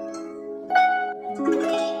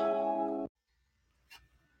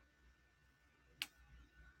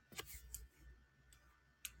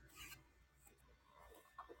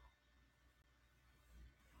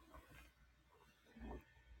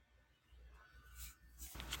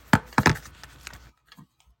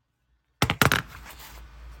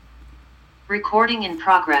Recording in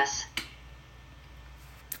progress.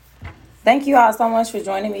 Thank you all so much for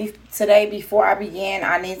joining me today. Before I begin,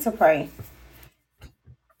 I need to pray.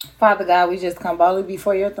 Father God, we just come boldly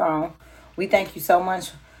before your throne. We thank you so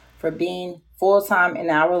much for being full time in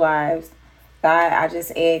our lives. God, I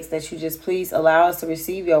just ask that you just please allow us to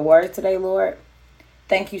receive your word today, Lord.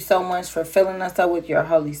 Thank you so much for filling us up with your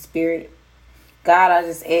Holy Spirit. God, I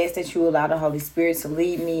just ask that you allow the Holy Spirit to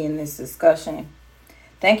lead me in this discussion.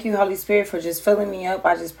 Thank you, Holy Spirit, for just filling me up.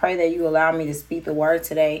 I just pray that you allow me to speak the word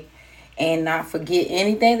today and not forget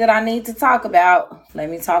anything that I need to talk about. Let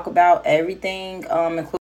me talk about everything,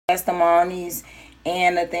 including testimonies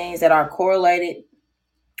and the things that are correlated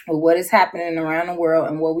with what is happening around the world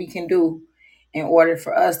and what we can do in order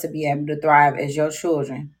for us to be able to thrive as your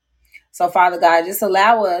children. So, Father God, just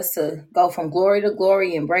allow us to go from glory to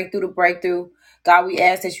glory and breakthrough to breakthrough. God, we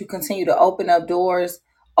ask that you continue to open up doors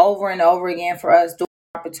over and over again for us, door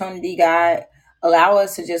opportunity, God. Allow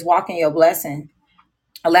us to just walk in your blessing.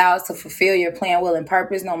 Allow us to fulfill your plan, will, and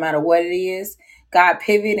purpose, no matter what it is. God,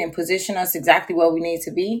 pivot and position us exactly where we need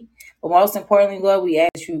to be. But most importantly, Lord, we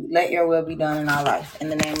ask you, let your will be done in our life. In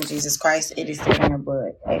the name of Jesus Christ, it is said in your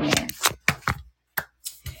blood. Amen.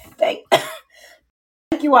 Thank,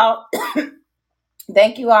 thank you all.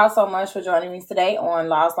 Thank you all so much for joining me today on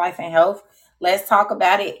Lost Life and Health. Let's talk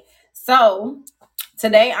about it. So,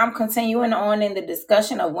 today I'm continuing on in the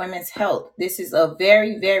discussion of women's health. This is a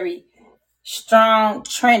very, very strong,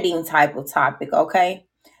 trending type of topic, okay?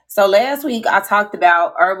 So, last week I talked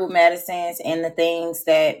about herbal medicines and the things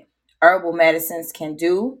that herbal medicines can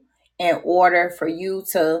do in order for you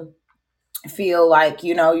to feel like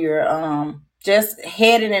you're just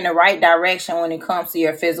headed in the right direction when it comes to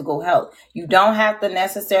your physical health. You don't have to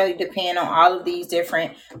necessarily depend on all of these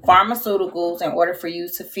different pharmaceuticals in order for you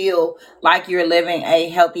to feel like you're living a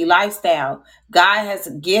healthy lifestyle. God has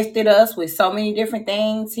gifted us with so many different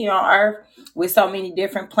things here on earth, with so many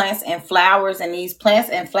different plants and flowers, and these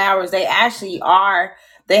plants and flowers, they have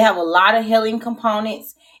a lot of healing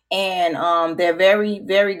components, and they're very,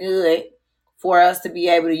 very good for us to be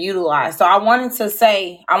able to utilize. So I wanted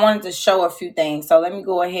to show a few things. So let me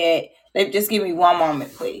go ahead. Just give me one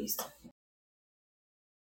moment, please.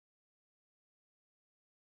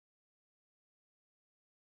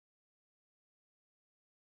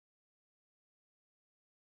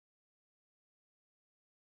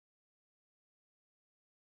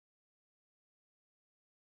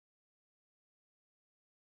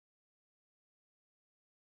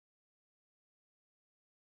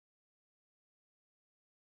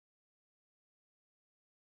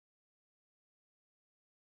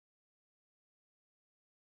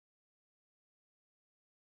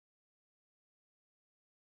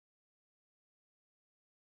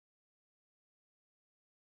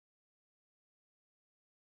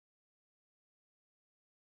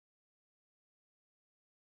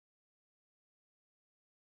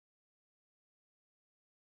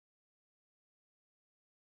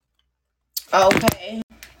 Okay.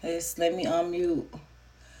 Let me unmute.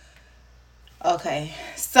 Okay.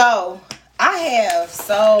 So I have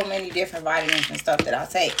so many different vitamins and stuff that I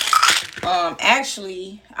take.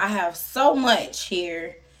 Actually, I have so much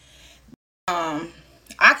here. I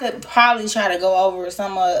could probably try to go over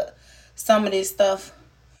some of this stuff.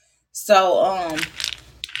 So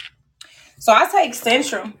so I take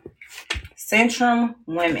Centrum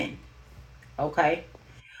Women. Okay.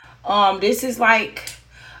 This is like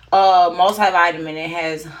multivitamin. It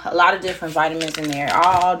has a lot of different vitamins in there,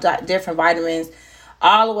 all different vitamins,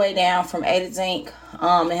 all the way down from A to zinc.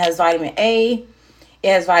 It has vitamin A, it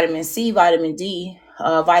has vitamin C, vitamin D,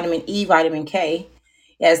 vitamin E, vitamin K.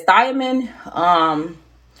 It has thiamine.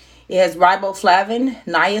 It has riboflavin,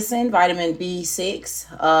 niacin, vitamin B6,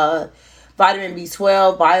 vitamin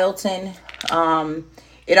B12, biotin.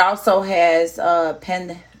 It also has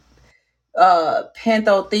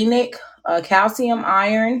pantothenic, calcium,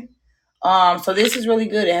 iron. So this is really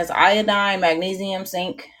good. It has iodine, magnesium,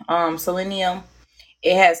 zinc, selenium.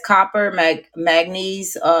 It has copper,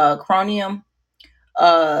 magnesium, chromium,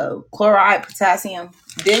 chloride, potassium.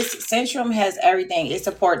 This Centrum has everything. It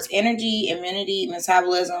supports energy, immunity,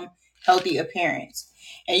 metabolism, healthy appearance.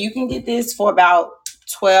 And you can get this for about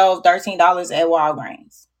 $12, $13 at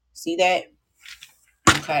Walgreens. See that?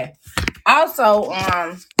 Okay. Also,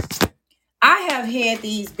 I have had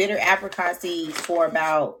these bitter apricot seeds for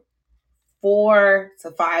about 4 to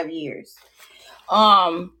 5 years.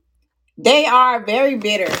 Um, they are very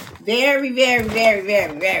bitter, very, very, very,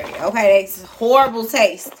 very, very. Okay, it's horrible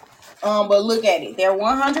taste. But look at it. They're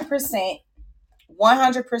 100%,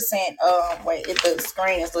 100%. Wait, if the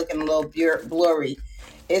screen is looking a little blurry,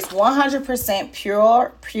 it's 100%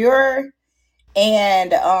 pure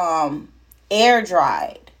and air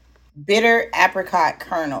dried bitter apricot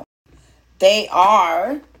kernel. They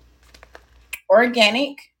are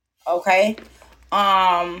organic, okay?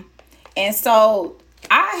 Um, and so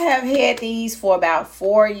I have had these for about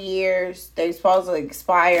 4 years. They supposed to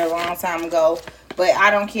expire a long time ago, but I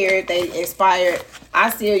don't care if they expired. I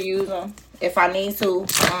still use them if I need to,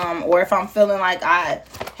 or if I'm feeling like I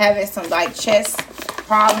having some like chest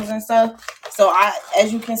problems and stuff. So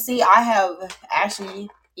as you can see, I have actually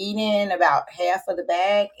eaten about half of the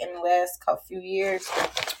bag in the last few years.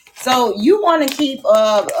 So you want to keep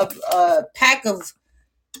a pack of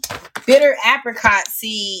bitter apricot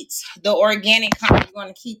seeds, the organic kind. You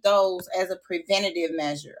want to keep those as a preventative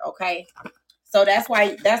measure, okay? So that's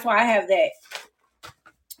why I have that.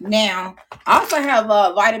 Now, I also have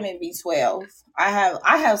vitamin B12. I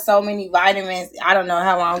have so many vitamins. I don't know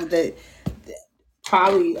how long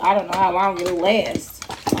probably I don't know how long it'll last.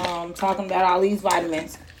 Talking about all these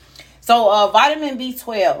vitamins. So vitamin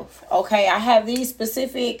B12, okay, I have these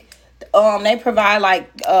specific they provide like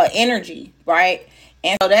energy, right?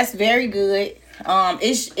 And so that's very good.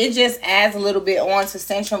 It just adds a little bit on to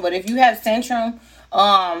Centrum, but if you have Centrum,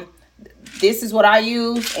 um this is what I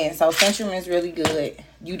use, and so Centrum is really good.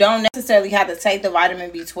 You don't necessarily have to take the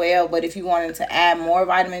vitamin B12, but if you wanted to add more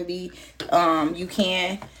vitamin B, you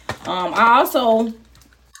can. I also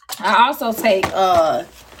take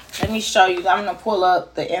let me show you. I'm gonna pull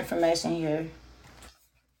up the information here.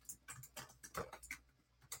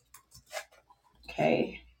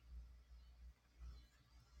 Okay.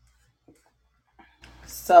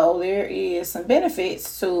 So there is some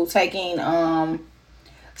benefits to taking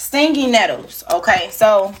stinging nettles. Okay.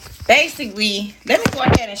 So basically, let me go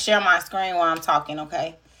ahead and share my screen while I'm talking,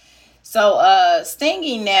 okay? So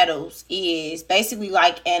stinging nettles is basically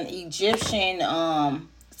like an Egyptian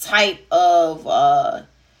type of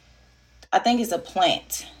I think it's a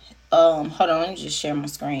plant. Hold on, let me just share my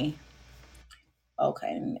screen.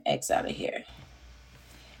 Okay, let me X out of here.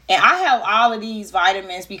 And I have all of these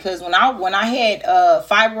vitamins because when I had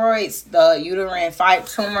fibroids, the uterine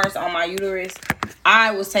tumors on my uterus,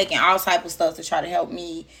 I was taking all type of stuff to try to help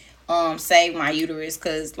me save my uterus.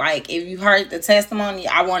 Because like if you heard the testimony,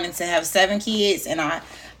 I wanted to have 7 kids, and I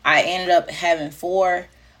ended up having 4.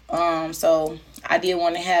 So I did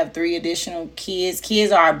want to have 3 additional kids.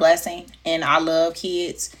 Kids are a blessing, and I love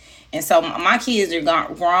kids. And so my kids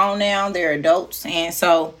are grown now; they're adults, and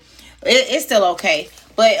so it's still okay.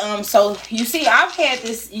 But so you see, I've had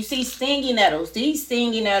this. You see, stinging nettles. These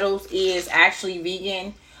stinging nettles is actually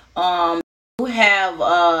vegan. You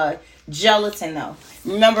have gelatin though.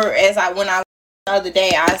 Remember, as I when I the other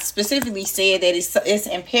day, I specifically said that it's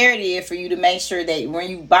imperative for you to make sure that when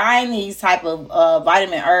you buy these type of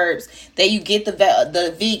vitamin herbs, that you get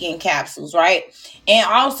the vegan capsules, right? And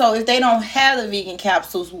also, if they don't have the vegan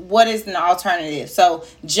capsules, what is an alternative? So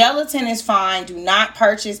gelatin is fine. Do not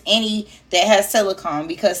purchase any that has silicone,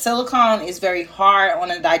 because silicone is very hard on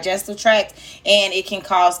the digestive tract, and it can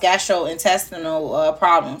cause gastrointestinal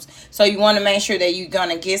problems. So you want to make sure that you're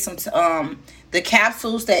gonna get some the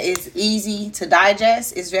capsules that is easy to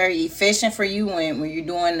digest. Is very efficient for you when you're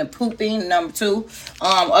doing the pooping. Number 2,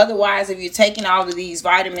 otherwise, if you're taking all of these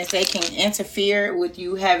vitamins, they can interfere with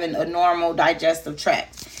you having a normal digestive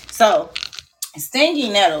tract. So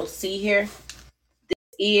stinging nettles, see here,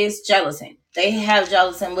 is gelatin. They have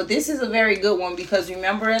gelatin, but this is a very good one because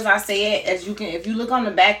remember, as I said, as you can, if you look on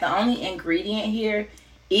the back, the only ingredient here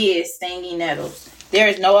is stinging nettles. There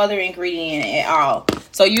is no other ingredient at all.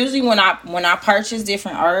 So usually when I purchase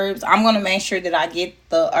different herbs, I'm gonna make sure that I get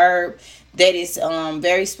the herb that is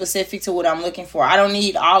very specific to what I'm looking for. I don't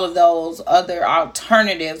need all of those other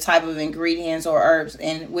alternative type of ingredients or herbs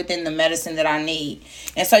within the medicine that I need.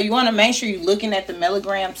 And so you want to make sure you're looking at the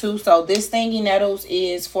milligram too. So this stinging nettles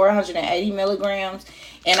is 480 milligrams,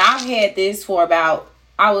 and I've had this for about,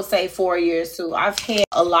 I would say, 4 years too. I've had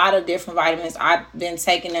a lot of different vitamins. I've been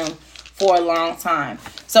taking them for a long time.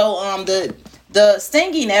 So the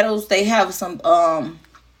stinging nettles, they have some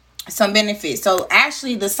benefits. So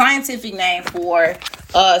actually, the scientific name for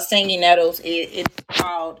stinging nettles it's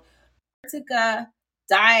called Urtica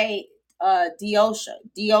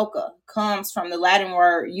dioica. Comes from the Latin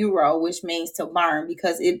word "euro," which means to burn,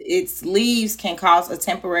 because its leaves can cause a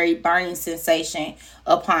temporary burning sensation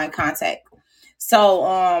upon contact.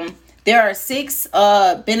 So there are 6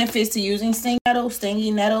 benefits to using stinging nettles.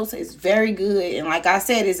 Stinging nettles is very good, and like I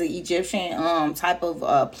said, it's an Egyptian type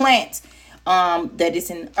of plant, that is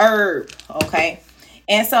an herb. Okay,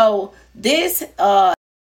 and so this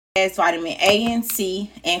has vitamin A and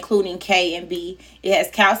C, including K and B. It has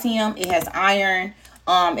calcium. It has iron.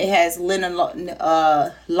 It has linoleic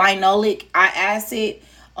acid,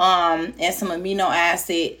 and some amino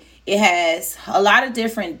acid. It has a lot of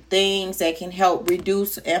different things that can help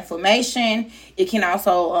reduce inflammation. It can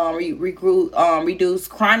also reduce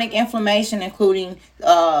chronic inflammation, including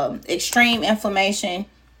extreme inflammation.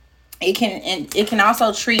 It can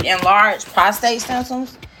also treat enlarged prostate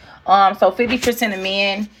symptoms. So 50% of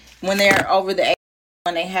men, when they're over the age,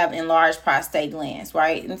 when they have enlarged prostate glands,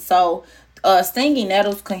 right? And so stinging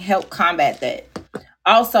nettles can help combat that.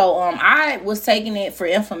 Also, I was taking it for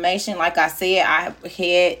inflammation. Like I said, I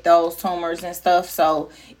had those tumors and stuff, so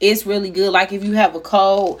it's really good. Like if you have a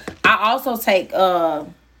cold, I also take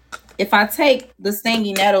if I take the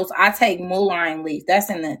stinging nettles, I take mullein leaf. That's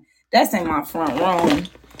in my front room,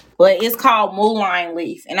 but it's called mullein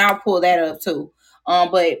leaf, and I'll pull that up too.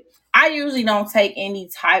 But I usually don't take any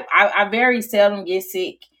type. I very seldom get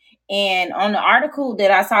sick. And on the article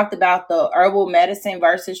that I talked about, the herbal medicine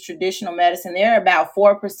versus traditional medicine, there are about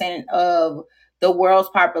 4% of the world's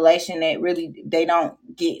population that really they don't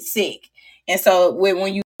get sick. And so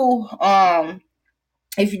when you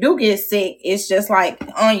if you do get sick, it's just like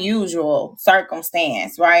unusual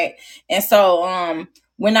circumstance, right? And so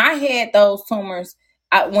when I had those tumors,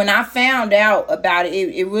 when I found out about it,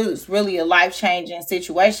 it was really a life changing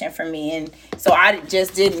situation for me. And so I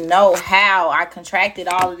just didn't know how I contracted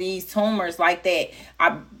all of these tumors like that.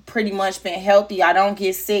 I pretty much been healthy. I don't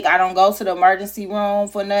get sick. I don't go to the emergency room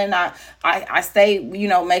for nothing. I stay,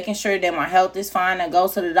 making sure that my health is fine. I go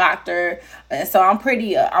to the doctor. And so I'm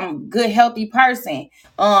a good, healthy person.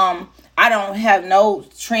 I don't have no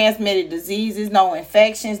transmitted diseases, no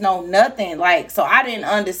infections, no nothing. Like, so I didn't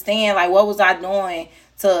understand, like, what was I doing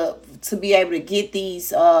to be able to get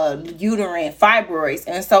these uterine fibroids.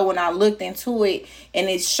 And so when I looked into it, and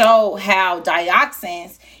it showed how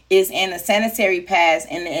dioxins is in the sanitary pads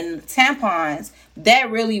and the tampons,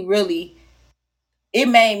 that really it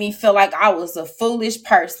made me feel like I was a foolish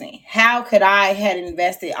person. How could I had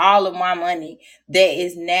invested all of my money that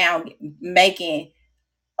is now making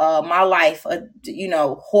my life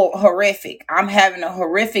horrific? I'm having a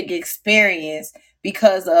horrific experience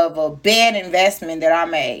because of a bad investment that I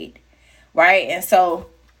made, right? And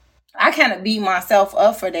so I kind of beat myself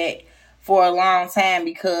up for that for a long time,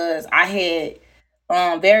 because I had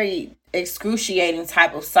very excruciating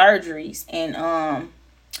type of surgeries, and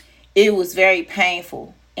it was very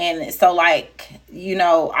painful. And so, like,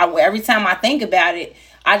 every time I think about it,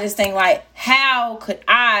 I just think, like, how could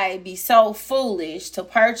I be so foolish to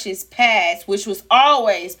purchase pads, which was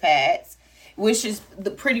always pads, which is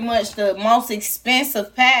pretty much the most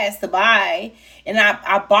expensive pads to buy. And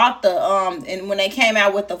I bought and when they came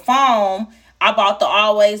out with the foam, I bought the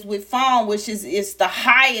Always with foam, which is the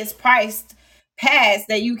highest priced pads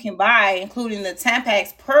that you can buy, including the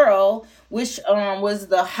Tampax Pearl, which was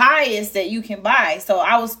the highest that you can buy. So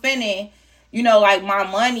I was spending, like, my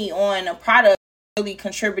money on a product really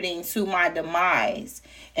contributing to my demise.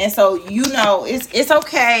 And so, it's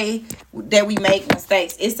okay that we make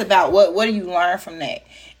mistakes. It's about what do you learn from that.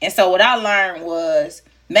 And so what I learned was,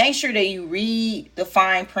 make sure that you read the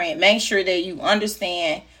fine print, make sure that you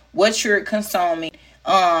understand what you're consuming,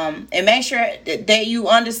 and make sure that you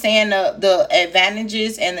understand the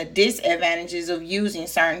advantages and the disadvantages of using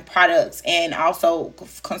certain products, and also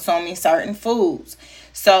consuming certain foods.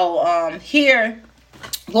 So here,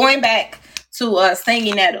 going back to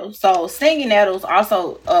stinging nettles. So stinging nettles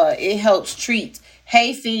also, it helps treat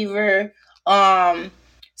hay fever.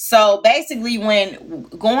 So basically, when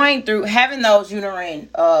going through having those uterine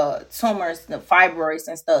tumors, the fibroids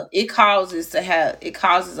and stuff, it causes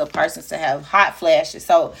a person to have hot flashes.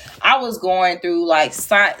 So I was going through, like,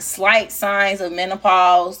 slight signs of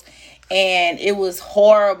menopause, and it was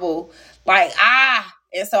horrible. Like,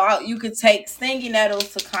 and so you could take stinging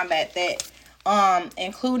nettles to combat that.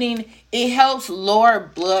 Including, it helps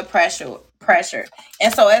lower blood pressure.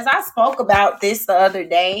 And so, as I spoke about this the other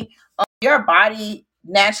day, your body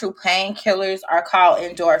natural painkillers are called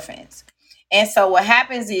endorphins. And so what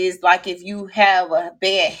happens is, like, if you have a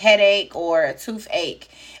bad headache or a toothache,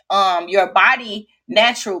 your body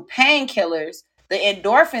natural painkillers, the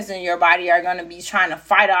endorphins in your body are going to be trying to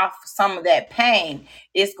fight off some of that pain.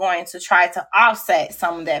 It's going to try to offset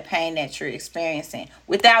some of that pain that you're experiencing.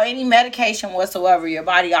 Without any medication whatsoever, your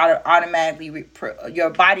body automatically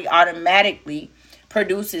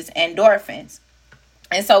produces endorphins.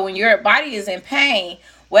 And so when your body is in pain,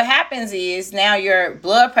 what happens is, now your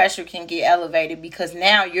blood pressure can get elevated, because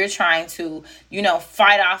now you're trying to,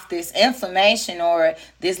 fight off this inflammation or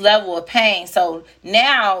this level of pain. So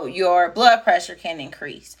now your blood pressure can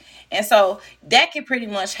increase. And so that can pretty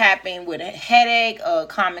much happen with a headache, a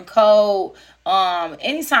common cold,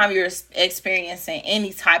 anytime you're experiencing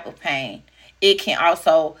any type of pain. It can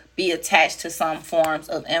also be attached to some forms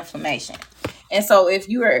of inflammation. And so if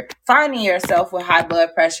you are finding yourself with high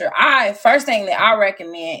blood pressure, first thing that I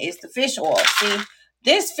recommend is the fish oil. See,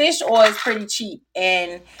 this fish oil is pretty cheap,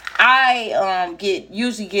 and I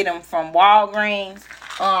usually get them from Walgreens.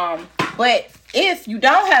 But if you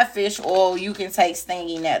don't have fish oil, you can take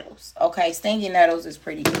stinging nettles. Okay, stinging nettles is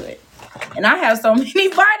pretty good. And I have so many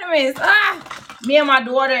vitamins. Me and my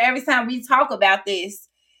daughter, every time we talk about this,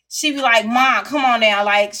 she be like, "Mom, come on now,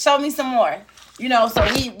 like show me some more." So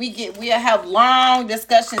we have long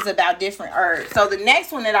discussions about different herbs. So the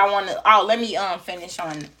next one that I want to let me finish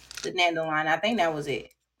on the dandelion. I think that was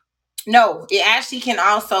it. No, it actually can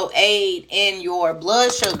also aid in your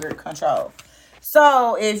blood sugar control.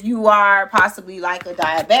 So if you are possibly like a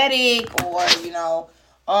diabetic, or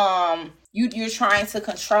you're trying to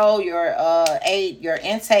control your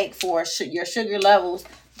intake for your sugar levels,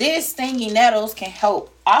 this stinging nettles can help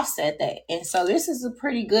offset that. And so this is a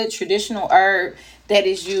pretty good traditional herb that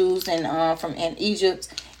is used in Egypt.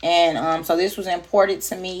 And so this was important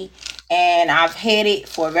to me, and I've had it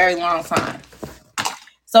for a very long time.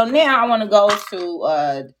 So now I want to go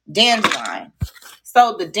to dandelion.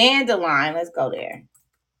 So the dandelion, let's go there.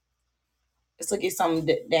 Let's look at some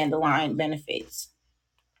dandelion benefits.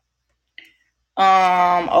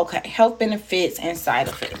 Okay, health benefits and side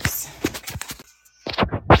effects.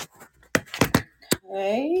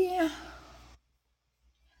 Okay.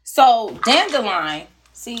 So dandelion,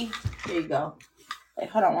 see, here you go. Wait,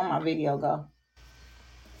 hold on, where my video go?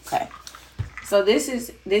 Okay. So this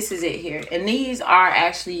is it here. And these are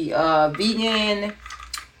actually vegan.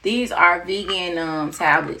 These are vegan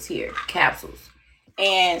tablets here, capsules.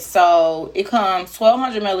 And so it comes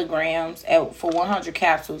 1,200 milligrams for 100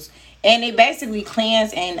 capsules. And it basically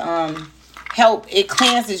cleans and it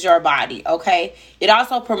cleanses your body, okay? It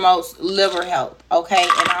also promotes liver health, okay?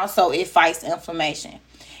 And also it fights inflammation.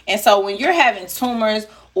 And so when you're having tumors,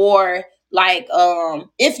 or like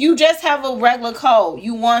if you just have a regular cold,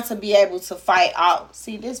 you want to be able to fight out.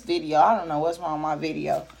 See this video, I don't know what's wrong with my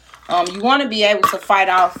video. You want to be able to fight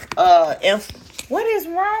off what is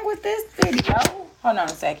wrong with this video? Hold on a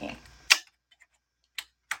second.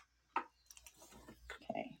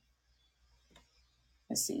 Okay.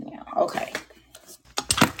 Let's see now. Okay.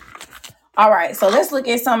 All right. So let's look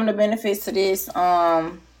at some of the benefits to this.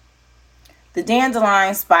 The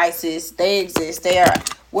dandelion spices, they exist. They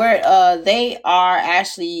are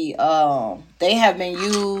actually they have been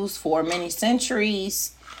used for many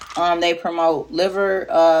centuries. They promote liver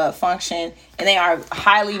function, and they are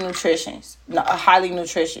highly nutritious.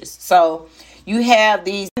 So you have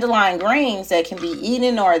these dandelion greens that can be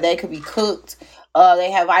eaten, or they could be cooked.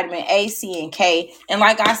 They have vitamin A, C, and K. And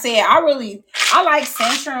like I said, I like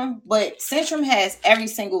Centrum, but Centrum has every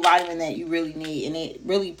single vitamin that you really need, and it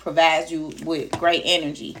really provides you with great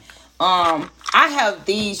energy. I have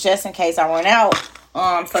these just in case I run out.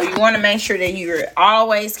 So you want to make sure that you're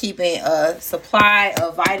always keeping a supply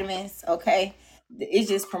of vitamins, okay? It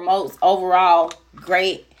just promotes overall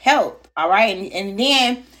great health, all right? And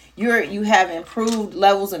then you have improved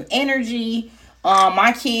levels of energy.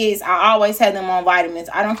 My kids, I always have them on vitamins.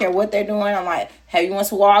 I don't care what they're doing. I'm like, have you went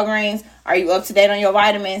to Walgreens? Are you up to date on your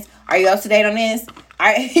vitamins? Are you up to date on this?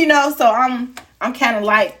 So I'm kind of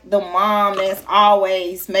like the mom that's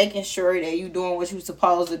always making sure that you doing what you're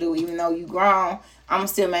supposed to do, even though you grown. I'm gonna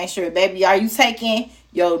still make sure, baby, are you taking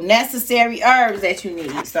your necessary herbs that you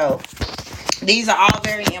need? So these are all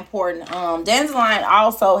very important. Dandelion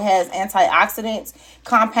also has antioxidants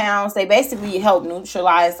compounds. They basically help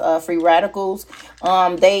neutralize free radicals.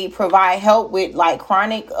 They provide help with like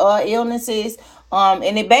chronic illnesses.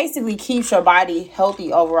 And it basically keeps your body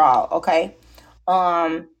healthy overall. Okay.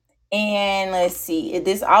 And let's see.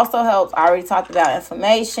 This also helps. I already talked about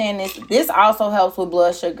inflammation. This also helps with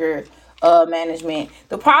blood sugar management.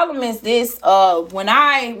 The problem is this.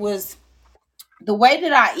 The way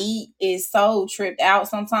that I eat is so tripped out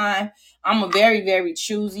sometimes. I'm a very, very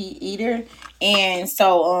choosy eater. And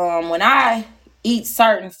so when I eat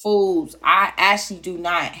certain foods, I actually do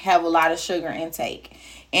not have a lot of sugar intake.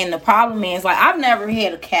 And the problem is, like, I've never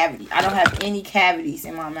had a cavity. I don't have any cavities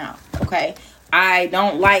in my mouth, okay? I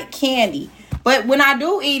don't like candy. But when I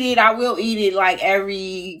do eat it, I will eat it like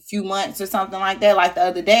every few months or something like that. Like the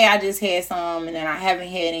other day, I just had some, and then I haven't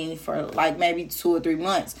had any for like maybe 2 or 3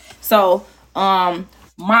 months. So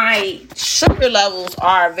my sugar levels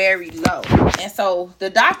are very low. And so the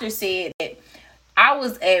doctor said that I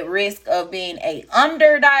was at risk of being a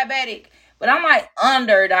under diabetic, but I'm like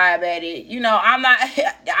under diabetic. I'm not.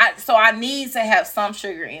 So I need to have some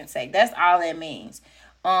sugar intake. That's all that means.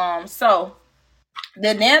 So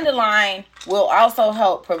the dandelion will also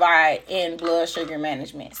help provide in blood sugar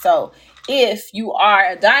management. So if you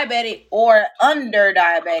are a diabetic or under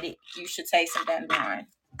diabetic, you should take some dandelion.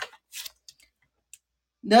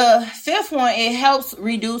 The fifth one, it helps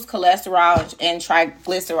reduce cholesterol and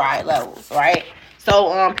triglyceride levels, right?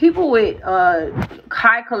 So people with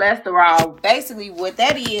high cholesterol, basically what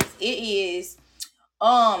that is, it's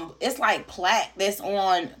like plaque that's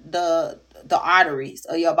on the arteries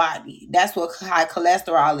of your body. That's what high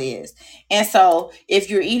cholesterol is. And so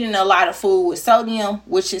if you're eating a lot of food with sodium,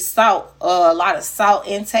 which is salt, a lot of salt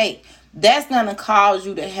intake, that's gonna cause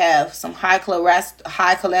you to have some high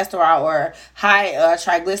cholesterol or high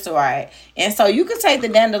triglyceride. And so you can take the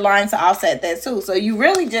dandelion to offset that too. So you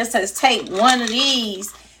really just take one of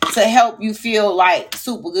these to help you feel like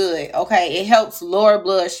super good. Okay, it helps lower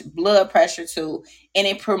blood pressure too, and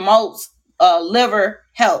it promotes liver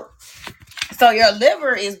health. So your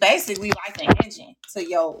liver is basically like an engine to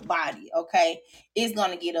your body. Okay, it's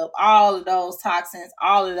gonna get up all of those toxins,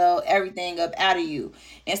 all of those everything up out of you,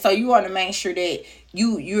 and so you want to make sure that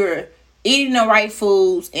you're eating the right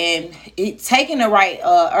foods and taking the right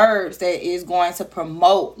herbs that is going to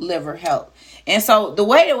promote liver health. And so the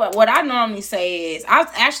way that what I normally say is,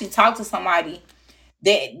 I've actually talked to somebody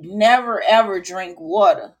that never ever drink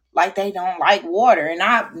water. Like they don't like water. And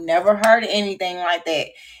I've never heard anything like that.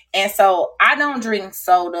 And so I don't drink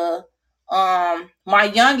soda.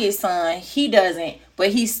 My youngest son, he doesn't,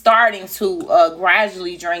 but he's starting to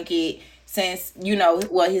gradually drink it since,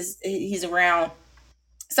 he's around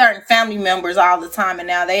certain family members all the time, and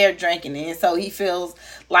now they are drinking it. And so he feels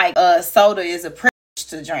like soda is a privilege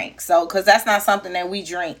to drink. So because that's not something that we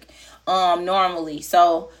drink normally.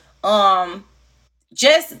 So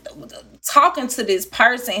just talking to this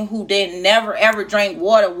person who did never ever drink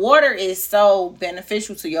water is so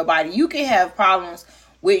beneficial to your body. You can have problems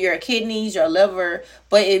with your kidneys, your liver,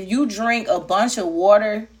 but if you drink a bunch of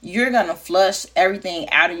water, you're gonna flush everything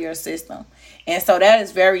out of your system. And so that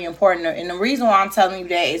is very important. And the reason why I'm telling you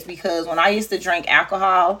that is because when I used to drink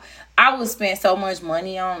alcohol, I would spend so much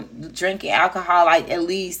money on drinking alcohol. Like, at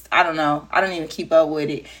least, I don't know, I don't even keep up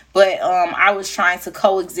with it, but I was trying to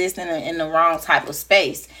coexist in the wrong type of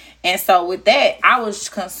space. And so with that, I was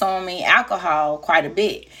consuming alcohol quite a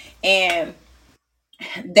bit, and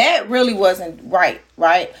that really wasn't right.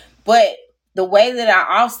 But the way that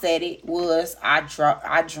I offset it was I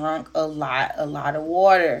drunk a lot of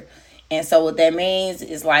water. And so what that means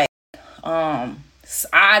is, like, I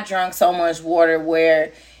drank so much water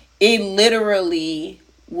where it literally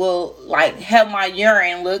will, like, help my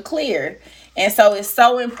urine look clear. And so it's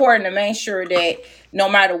so important to make sure that no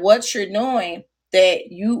matter what you're doing,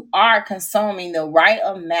 that you are consuming the right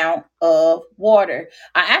amount of water.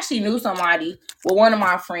 I actually knew somebody, well, one of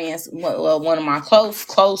my friends, well, one of my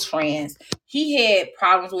close friends, he had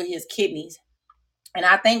problems with his kidneys, and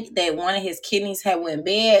I think that one of his kidneys had went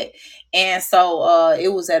bad, and so it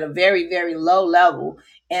was at a very, very low level.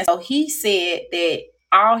 And so he said that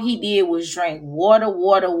all he did was drink water,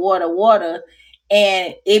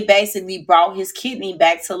 and it basically brought his kidney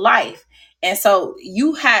back to life. And so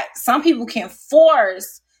you had some people can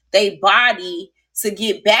force their body to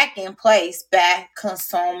get back in place by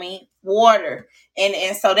consuming water.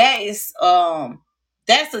 And so that's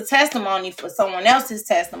a testimony for someone else's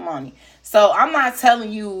testimony. So I'm not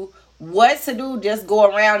telling you what to do. Just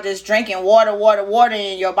go around just drinking water,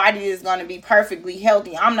 and your body is going to be perfectly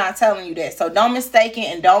healthy. I'm not telling you that. So don't mistake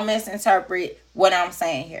it and don't misinterpret what I'm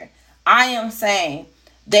saying here. I am saying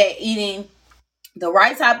that eating the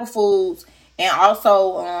right type of foods and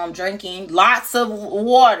also drinking lots of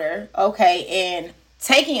water, okay, and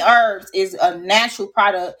taking herbs is a natural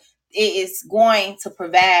product. It is going to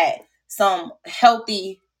provide some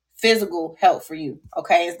healthy physical health for you,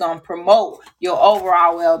 okay? It's going to promote your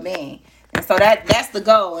overall well-being. And so that's the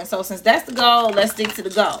goal. And so since that's the goal, let's stick to the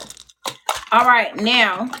goal. All right,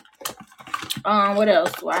 now what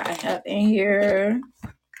else do I have in here?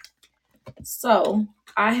 So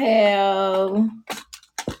I have,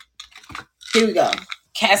 here we go,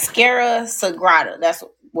 Cascara sagrada. That's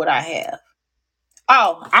what I have.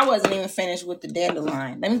 Oh, I wasn't even finished with the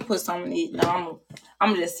dandelion. Let me put some of these. No,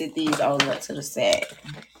 I'm gonna just sit these all up to the side.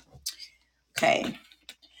 Okay.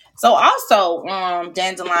 So also,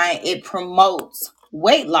 dandelion, it promotes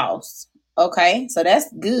weight loss. Okay, so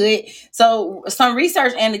that's good. So some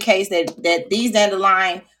research indicates that these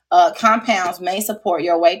dandelion compounds may support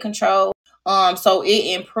your weight control. So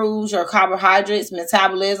it improves your carbohydrates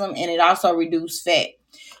metabolism, and it also reduces fat.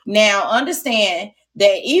 Now, understand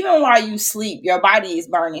that even while you sleep, your body is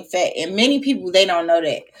burning fat. And many people, they don't know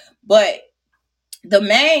that. But the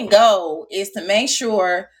main goal is to make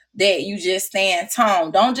sure that you just stand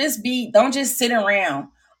tone. Don't just sit around.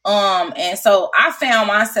 And so I found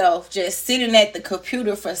myself just sitting at the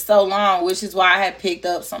computer for so long, which is why I had picked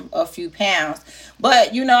up a few pounds.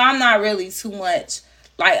 But I'm not really too much,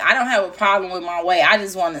 like, I don't have a problem with my weight. I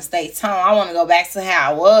just want to stay toned. I want to go back to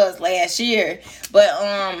how I was last year. But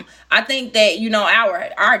I think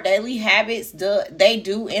that our daily habits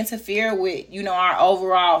do interfere with our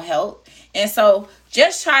overall health. And so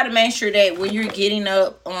just try to make sure that when you're getting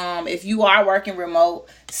up, if you are working remote,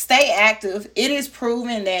 stay active. It is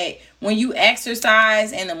proven that when you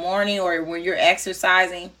exercise in the morning or when you're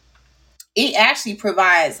exercising, it actually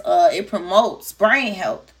it promotes brain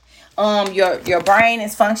health. Your brain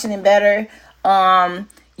is functioning better.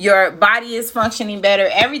 Your body is functioning better.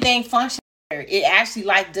 Everything functions better. It actually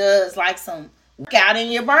does some workout in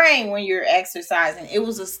your brain when you're exercising. It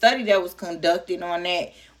was a study that was conducted on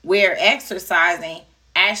that, where exercising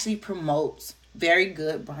actually promotes very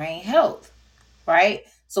good brain health, right?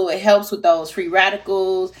 So it helps with those free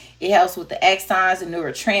radicals. It helps with the exons and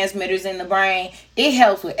neurotransmitters in the brain. It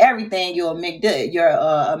helps with everything: your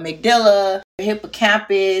amygdala, your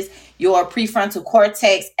hippocampus, your prefrontal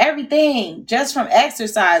cortex, everything just from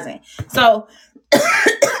exercising. So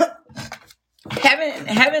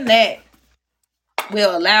having that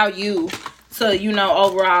will allow you to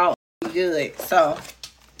overall be good. So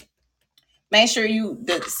make sure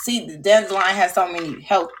the dandelion has so many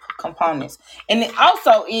health components, and it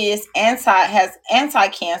also has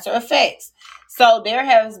anti-cancer effects. So there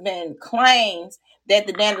has been claims that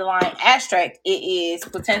the dandelion extract it has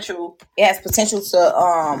potential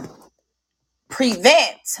to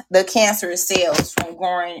prevent the cancerous cells from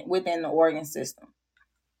growing within the organ system.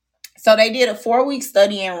 So they did a 4-week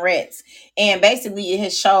study in rats, and basically it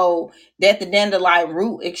has showed that the dandelion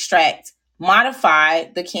root extract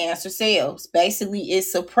modified the cancer cells. Basically, it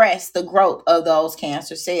suppressed the growth of those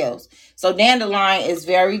cancer cells. So dandelion is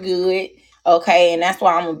very good. Okay, and that's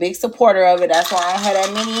why I'm a big supporter of it. That's why I don't have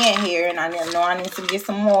that many in here, and I know I need to get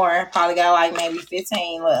some more. Probably got maybe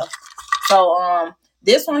 15 left. So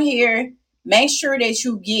this one here, make sure that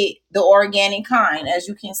you get the organic kind. As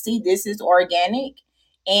you can see, this is organic,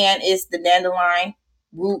 and it's the dandelion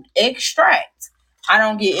root extract. I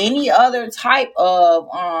don't get any other type of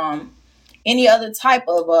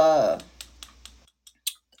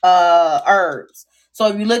herbs. So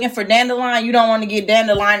if you're looking for dandelion, you don't want to get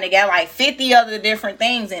dandelion that got 50 other different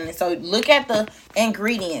things in it. So look at the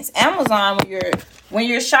ingredients. Amazon, when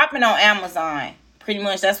you're shopping on Amazon, pretty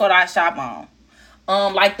much that's what I shop on.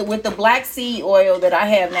 With the black seed oil that I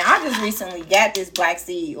have now. I just recently got this black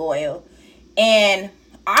seed oil, and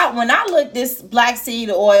when I looked this black seed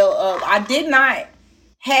oil up, I did not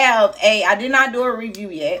do a review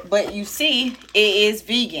yet, but you see it is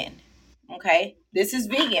vegan. Okay, this is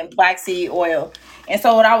vegan black seed oil. And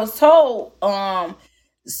so what I was told, so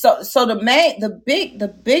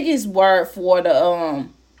the biggest word for the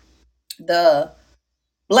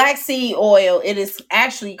black seed oil, it is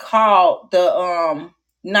actually called the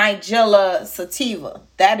Nigella sativa.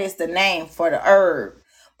 That is the name for the herb,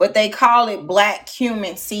 but they call it black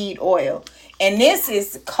cumin seed oil. And this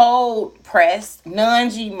is cold pressed,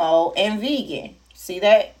 non-GMO, and vegan. See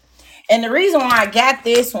that? And the reason why I got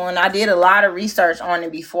this one, I did a lot of research on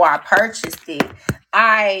it before I purchased it.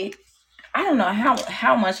 I don't know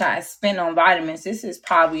how much I spent on vitamins. This is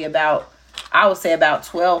probably I would say about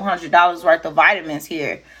 $1,200 worth of vitamins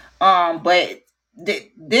here. But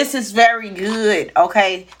this is very good.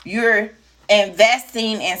 Okay, you're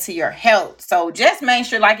investing into your health. So just make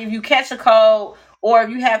sure, if you catch a cold, or if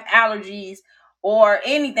you have allergies or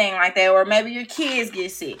anything like that, or maybe your kids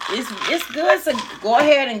get sick, it's good to go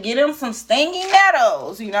ahead and get them some stinging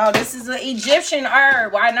nettles. This is an Egyptian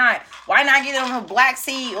herb. Why not get them a black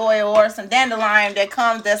seed oil or some dandelion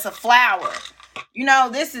that's a flower?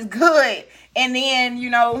 This is good. And then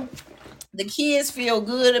the kids feel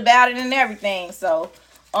good about it and everything. So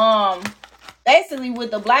basically with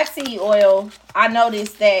the black seed oil, I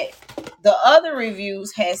noticed that the other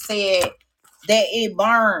reviews had said that it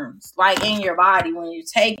burns in your body when you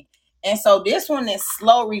take it. And so this one is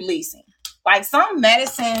slow releasing. Some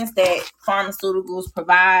medicines that pharmaceuticals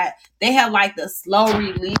provide, they have the slow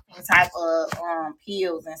releasing type of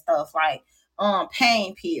pills and stuff,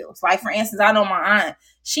 pain pills. For instance, I know my aunt,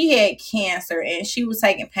 she had cancer and she was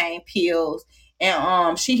taking pain pills,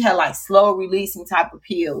 and she had slow releasing type of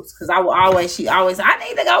pills, because I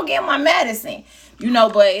need to go get my medicine,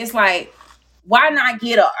 but it's why not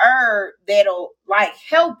get a herb that'll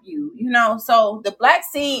help you. So the black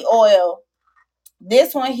seed oil,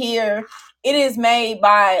 This one here, it is made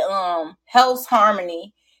by Health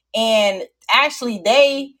Harmony, and actually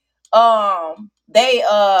they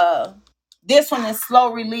this one is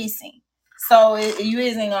slow releasing, so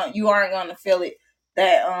you aren't gonna feel it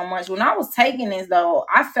that much. When I was taking this though,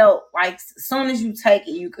 I felt like as soon as you take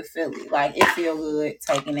it, you could feel it. Like it feel good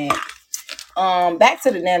taking it. Back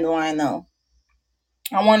to the dandelion though.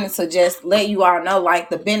 I wanted to just let you all know like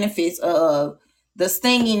the benefits of the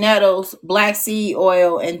stinging nettles, black seed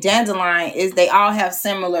oil, and dandelion is they all have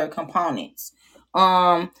similar components.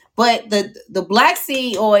 But the black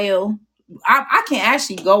seed oil, I can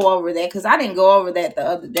actually go over that because I didn't go over that the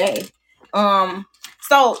other day.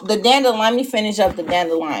 So the dandelion, let me finish up the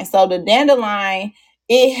dandelion. So the dandelion,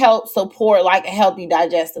 it helps support like a healthy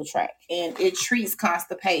digestive tract and it treats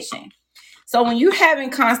constipation. So when you're having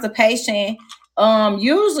constipation,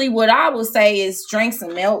 usually what I would say is drink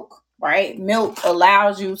some milk, right? Milk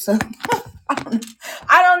allows you to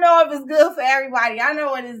I don't know if it's good for everybody. I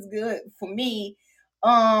know it is good for me.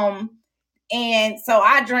 Um, and so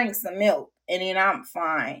I drink some milk and then I'm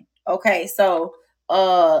fine. Okay, so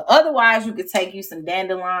otherwise you could take you some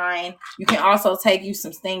dandelion. You can also take you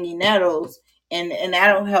some stingy nettles and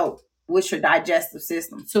that'll help with your digestive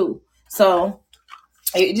system too. So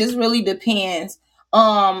it just really depends.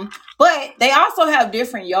 But they also have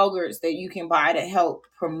different yogurts that you can buy to help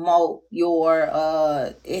promote your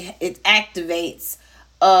it activates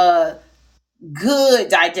uh good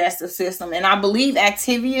digestive system, and I believe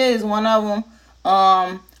Activia is one of them.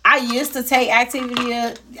 I used to take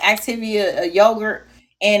Activia yogurt,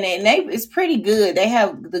 and it's pretty good. They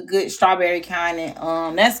have the good strawberry kind,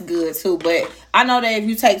 and that's good too. But I know that if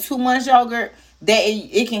you take too much yogurt, that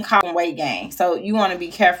it can cause weight gain. So you want to be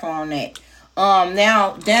careful on that.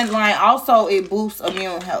 Now dandelion also it boosts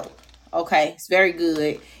immune health. Okay, it's very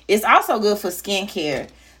good. It's also good for skincare.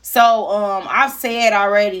 So I've said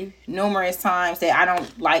already numerous times that I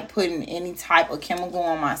don't like putting any type of chemical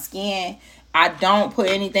on my skin. I don't put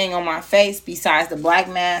anything on my face besides the black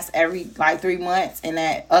mask every like 3 months and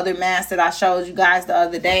that other mask that I showed you guys the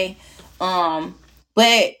other day.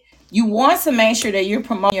 But you want to make sure that you're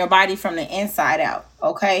promoting your body from the inside out.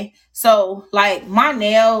 Okay. So like my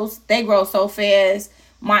nails, they grow so fast.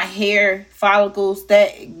 My hair follicles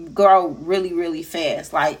that grow really, really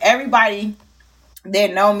fast. Like everybody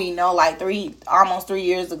that know me know like almost 3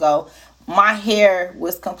 years ago, my hair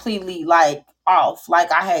was completely like off.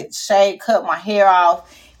 Like I had cut my hair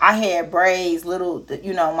off. I had braids, little,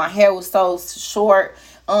 my hair was so short.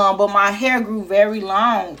 But my hair grew very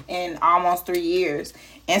long in almost 3 years.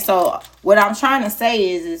 And so what I'm trying to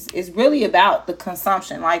say is it's really about the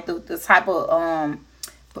consumption, like the type of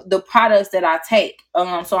the products that I take.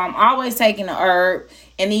 So I'm always taking the herb,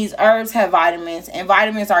 and these herbs have vitamins, and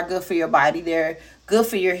vitamins are good for your body. They're good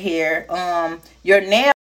for your hair. Your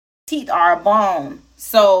nails, teeth are a bone,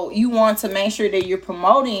 so you want to make sure that you're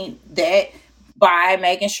promoting that by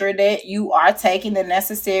making sure that you are taking the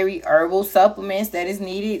necessary herbal supplements that is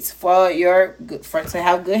needed for to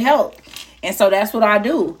have good health. And so that's what I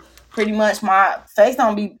do. Pretty much, my face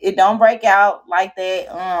don't break out like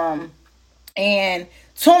that. And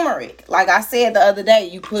turmeric, like I said the other day,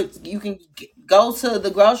 you can go to the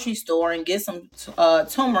grocery store and get some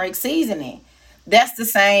turmeric seasoning. That's the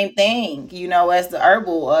same thing, as the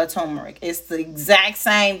herbal turmeric. It's the exact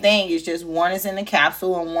same thing. It's just one is in the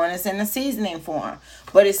capsule and one is in the seasoning form,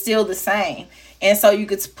 but it's still the same. And so you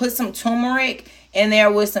could put some turmeric in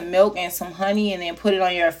there with some milk and some honey, and then put it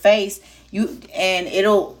on your face. And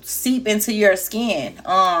it'll seep into your skin.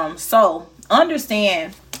 So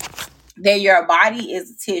understand that your body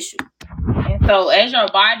is a tissue. And so as your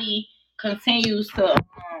body continues to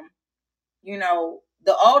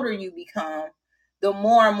the older you become, the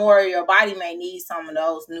more and more your body may need some of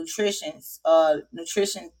those nutrition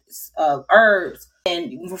herbs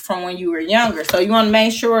and from when you were younger. So you want to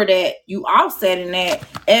make sure that you offsetting that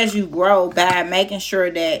as you grow by making sure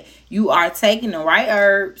that you are taking the right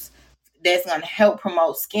herbs that's going to help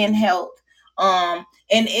promote skin health.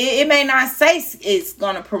 And it may not say it's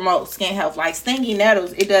going to promote skin health. Like stingy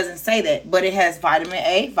nettles, it doesn't say that, but it has vitamin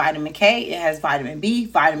A, vitamin K, it has vitamin B,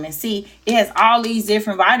 vitamin C. It has all these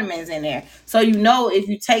different vitamins in there. So if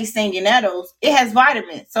you take stingy nettles, it has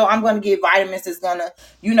vitamins. So I'm going to give vitamins that's going to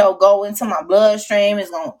go into my bloodstream.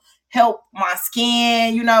 It's going to help my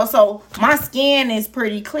skin. So my skin is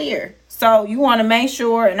pretty clear. So you want to make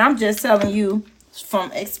sure, and I'm just telling you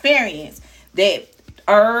from experience, that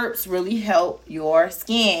herbs really help your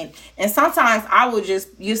skin. And sometimes I would just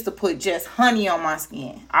used to put just honey on my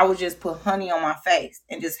skin. I would just put honey on my face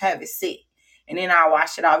and just have it sit, and then I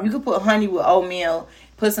wash it off. You could put honey with oatmeal,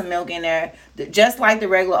 put some milk in there, just like the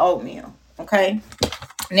regular oatmeal. Okay.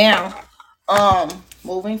 Now,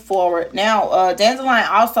 moving forward. Now, dandelion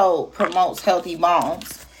also promotes healthy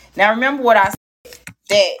bones. Now, remember what I said,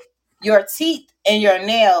 that your teeth and your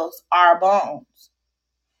nails are bones.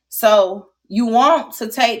 So you want to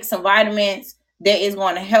take some vitamins that is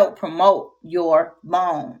going to help promote your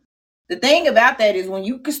bone. The thing about that is when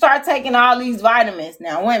you can start taking all these vitamins.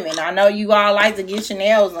 Now, women, I know you all like to get your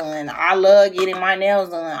nails done. I love getting my nails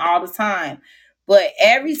done all the time. But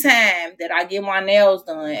every time that I get my nails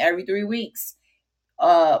done, every 3 weeks,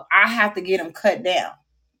 I have to get them cut down.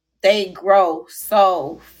 They grow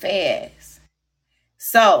so fast.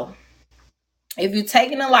 So if you're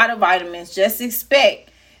taking a lot of vitamins, just expect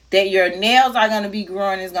that your nails are going to be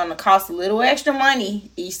growing. It's going to cost a little extra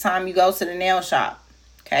money each time you go to the nail shop.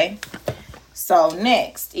 Okay. So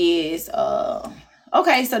next is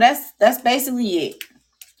okay, so that's basically it.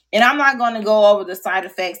 And I'm not going to go over the side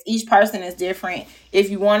effects. Each person is different. If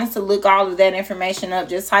you wanted to look all of that information up,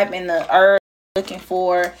 just type in the herb you're looking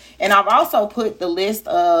for. And I've also put the list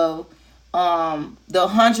of the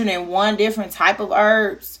 101 different type of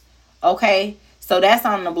herbs. Okay, so that's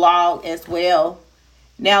on the blog as well.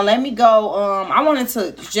 Now let me go. I wanted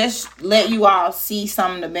to just let you all see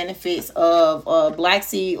some of the benefits of black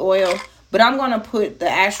seed oil, but I'm gonna put the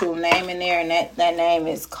actual name in there, and that name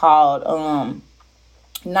is called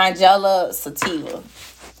Nigella sativa.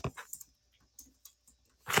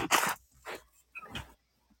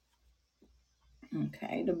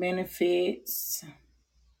 Okay, the benefits.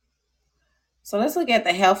 So let's look at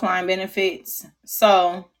the Healthline benefits.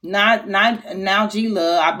 So not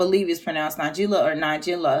Nigella, I believe it's pronounced Nigella or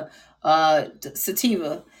Nigella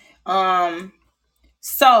sativa.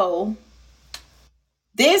 So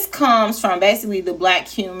this comes from basically the black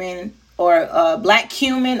cumin or black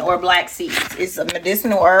seeds. It's a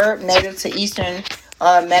medicinal herb native to Eastern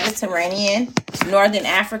Mediterranean, Northern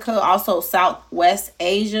Africa, also Southwest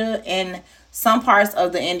Asia, and some parts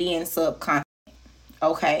of the Indian subcontinent.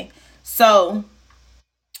 Okay, so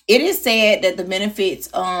it is said that the benefits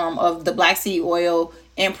of the black seed oil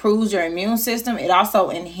improves your immune system. It also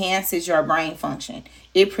enhances your brain function.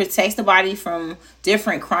 It protects the body from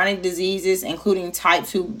different chronic diseases, including type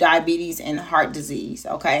 2 diabetes and heart disease.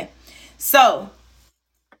 Okay. So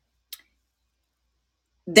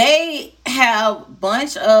they have a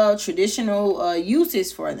bunch of traditional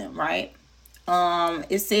uses for them, right?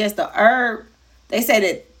 It says the herb, they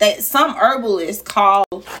say that some herbalists call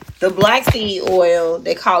the black seed oil,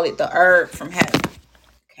 they call it the herb from heaven.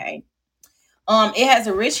 Okay. It has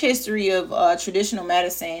a rich history of traditional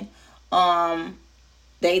medicine.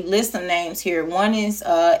 They list some names here. One is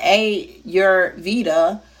Ayurveda.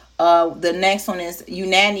 The next one is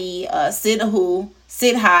Unani, Siddha,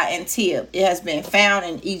 and Tib. It has been found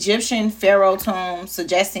in Egyptian pharaoh tombs,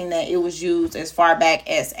 suggesting that it was used as far back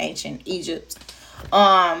as ancient Egypt.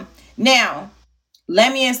 Now,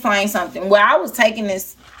 let me explain something. Where I was taking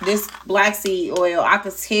this black seed oil, I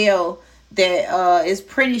could tell that it's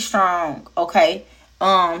pretty strong. Okay,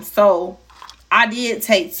 so I did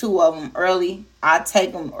take 2 of them early. I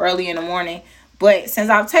take them early in the morning, but since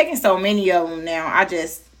I've taken so many of them now, I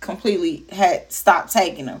just completely had stopped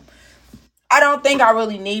taking them. I don't think I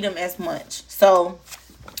really need them as much. So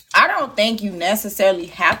I don't think you necessarily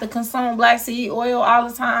have to consume black seed oil all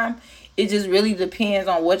the time. It just really depends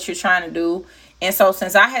on what you're trying to do. And so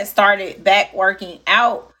since I had started back working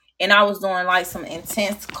out and I was doing like some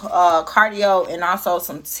intense cardio and also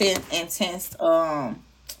some intense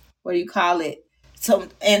what do you call it? Some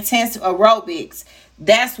intense aerobics.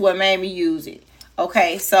 That's what made me use it.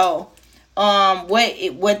 Okay, so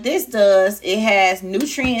what this does, it has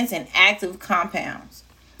nutrients and active compounds.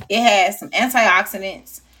 It has some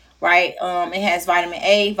antioxidants, right? It has vitamin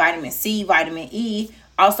A, vitamin C, vitamin E,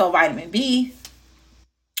 also vitamin B.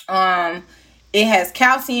 It has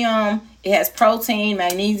calcium, it has protein,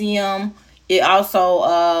 magnesium. It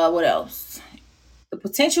also what else? The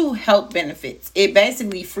potential health benefits. It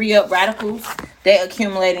basically free up radicals that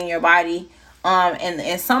accumulate in your body.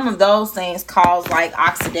 And some of those things cause like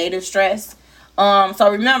oxidative stress. So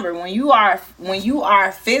remember, when you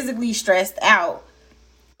are physically stressed out,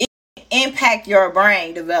 it impact your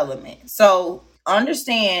brain development. So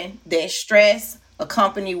understand that stress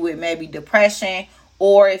accompanied with maybe depression,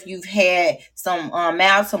 or if you've had some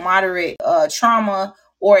mild to moderate trauma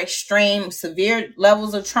or extreme severe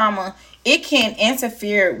levels of trauma, it can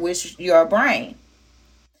interfere with your brain.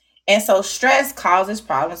 And so stress causes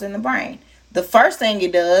problems in the brain. The first thing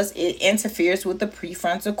it does, it interferes with the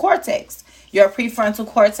prefrontal cortex. Your prefrontal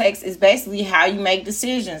cortex is basically how you make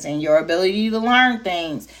decisions and your ability to learn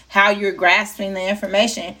things, how you're grasping the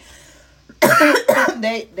information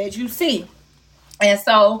that you see. And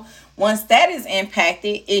so Once that is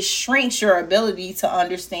impacted, it shrinks your ability to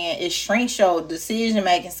understand, it shrinks your decision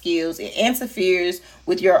making skills, it interferes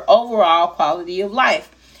with your overall quality of life.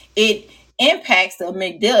 It impacts the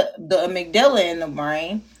amygdala in the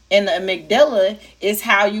brain, and the amygdala is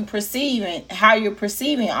how you perceive and how you're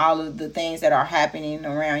perceiving all of the things that are happening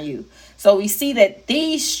around you. So we see that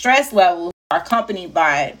these stress levels are accompanied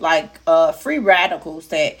by like free radicals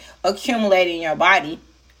that accumulate in your body.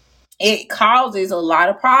 It causes a lot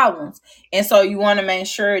of problems. And so you want to make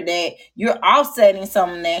sure that you're offsetting some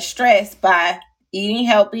of that stress by eating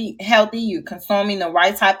healthy, you're consuming the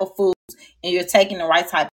right type of food, and you're taking the right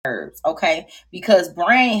type of herbs, okay? Because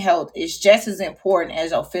brain health is just as important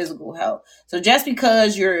as your physical health. So just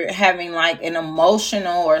because you're having like an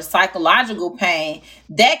emotional or psychological pain,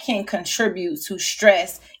 that can contribute to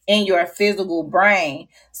stress in your physical brain.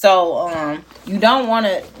 So you don't want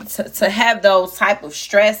to have those type of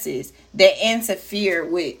stresses that interfere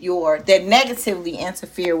with your that negatively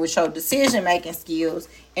interfere with your decision making skills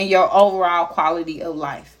and your overall quality of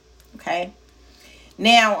life. Okay.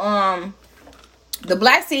 Now, the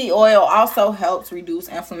black seed oil also helps reduce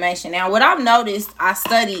inflammation. Now, what I've noticed, I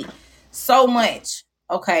studied so much,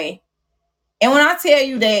 okay? And when I tell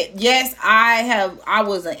you that, yes, I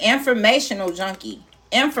was an informational junkie.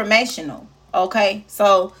 Informational, okay?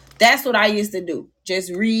 So that's what I used to do.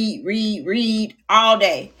 Just read all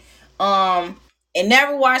day. And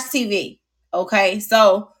never watch TV. Okay?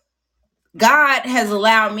 So God has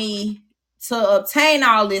allowed me to obtain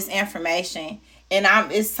all this information, and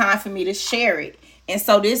it's time for me to share it. And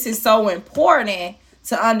so this is so important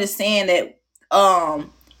to understand that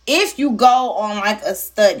if you go on like a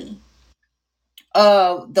study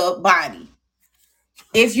of the body,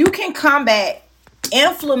 if you can combat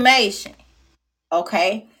inflammation,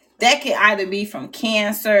 okay, that could either be from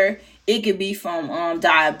cancer, it could be from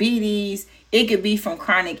diabetes, it could be from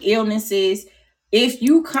chronic illnesses. If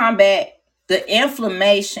you combat the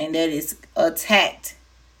inflammation that is attacked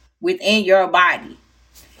within your body,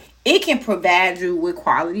 it can provide you with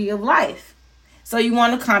quality of life. So you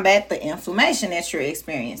want to combat the inflammation that you're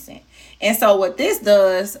experiencing. And so what this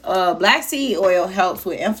does, black seed oil helps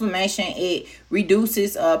with inflammation. It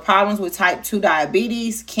reduces problems with type 2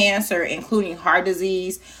 diabetes, cancer, including heart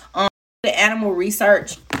disease. The animal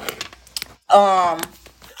research,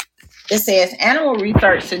 it says animal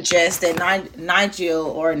research suggests that Nigel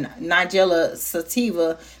or Nigella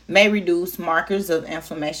sativa may reduce markers of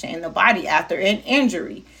inflammation in the body after an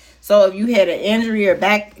injury. So if you had an injury or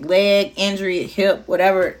back, leg injury, hip,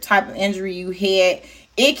 whatever type of injury you had,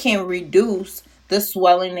 it can reduce the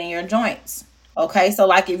swelling in your joints. Okay, so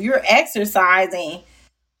like if you're exercising,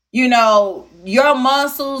 your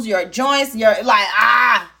muscles, your joints, you're like,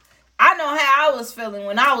 I know how I was feeling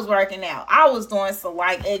when I was working out. I was doing some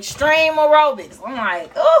like extreme aerobics. I'm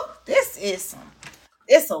like, oh, it's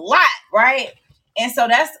a lot, right? And so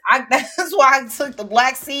that's why I took the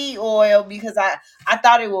black seed oil, because I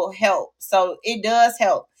thought it will help. So it does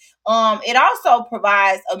help. It also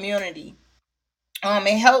provides immunity.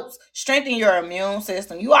 It helps strengthen your immune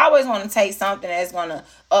system. You always want to take something that's going to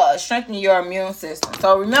strengthen your immune system.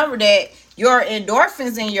 So remember that your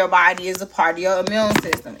endorphins in your body is a part of your immune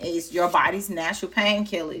system. It's your body's natural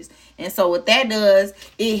painkillers. And so what that does,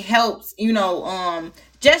 it helps,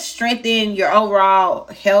 just strengthen your overall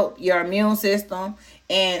health, your immune system,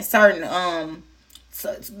 and certain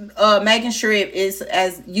making sure it is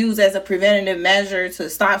as used as a preventative measure to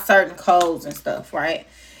stop certain colds and stuff, right?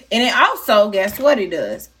 And it also, guess what it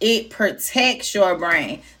does? It protects your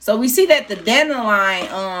brain. So we see that the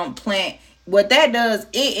dandelion plant, what that does,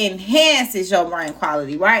 it enhances your brain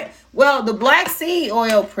quality, right? Well, the black seed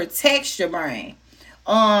oil protects your brain.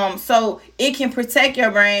 So it can protect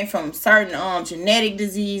your brain from certain genetic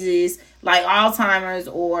diseases like Alzheimer's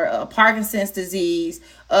or Parkinson's disease.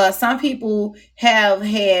 Some people have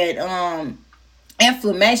had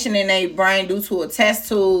inflammation in their brain due to a test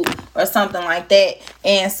tube or something like that.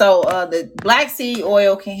 And so the black seed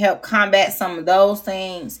oil can help combat some of those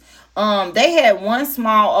things. They had one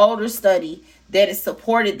small older study that has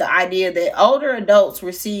supported the idea that older adults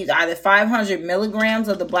received either 500 milligrams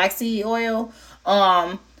of the black seed oil,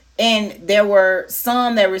 and there were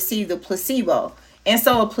some that received the placebo. And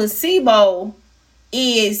so a placebo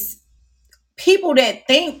is people that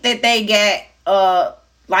think that they got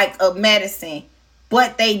like a medicine,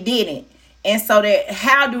 but they didn't. And so that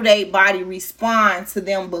how do they body respond to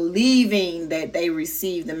them believing that they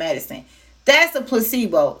received the medicine? That's a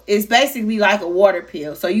placebo. It's basically like a water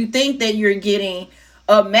pill. So you think that you're getting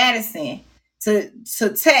a medicine to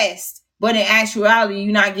test, but in actuality,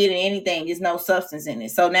 you're not getting anything. There's no substance in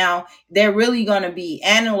it. So now they're really going to be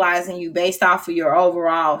analyzing you based off of your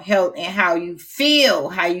overall health and how you feel,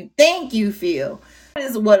 how you think you feel. That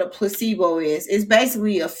is what a placebo is. It's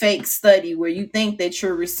basically a fake study where you think that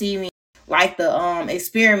you're receiving like the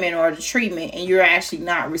experiment or the treatment, and you're actually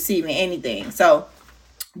not receiving anything. So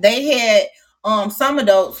they had some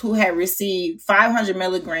adults who had received 500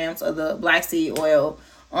 milligrams of the black seed oil.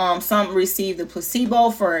 Some received the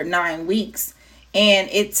placebo for 9 weeks, and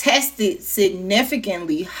it tested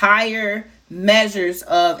significantly higher measures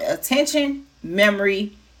of attention,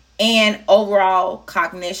 memory, and overall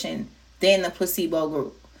cognition than the placebo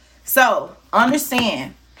group. So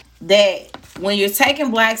understand that when you're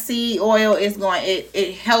taking black seed oil,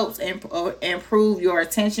 it helps improve your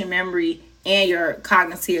attention, memory, and your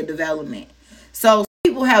cognitive development. So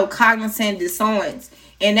people have cognitive dissonance,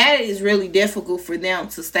 and that is really difficult for them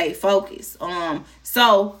to stay focused.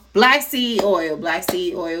 So black seed oil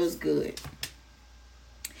is good.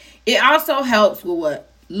 It also helps with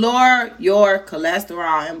what? Lower your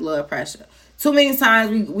cholesterol and blood pressure. Too many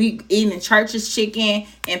times we eating church's chicken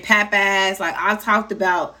and Popeyes. Like I talked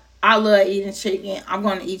about, I love eating chicken. I'm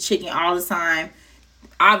going to eat chicken all the time.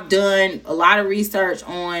 I've done a lot of research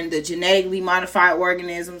on the genetically modified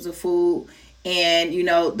organisms of food, and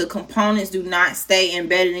the components do not stay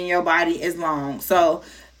embedded in your body as long. So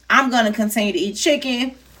I'm going to continue to eat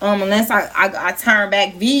chicken unless I turn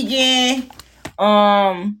back vegan.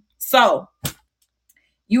 So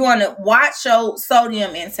you want to watch your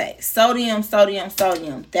sodium intake. Sodium.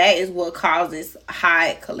 That is what causes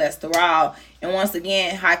high cholesterol. And once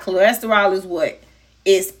again, high cholesterol is what?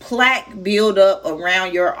 It's plaque buildup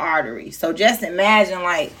around your artery. So just imagine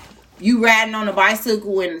like you riding on a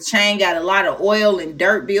bicycle and the chain got a lot of oil and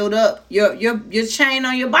dirt build up. Your chain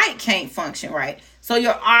on your bike can't function right. So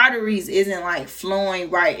your arteries isn't like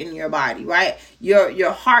flowing right in your body, right?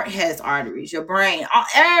 Your heart has arteries, your brain,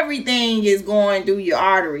 everything is going through your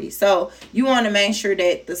arteries. So you want to make sure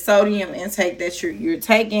that the sodium intake that you're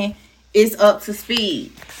taking is up to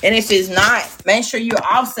speed. And if it's not, make sure you're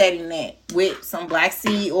offsetting that with some black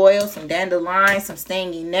seed oil, some dandelion, some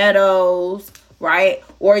stinging nettles, right?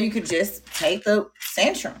 Or you could just take the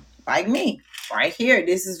Centrum, like me, right here.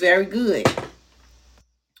 This is very good.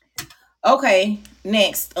 Okay,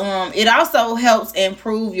 next. It also helps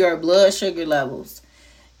improve your blood sugar levels,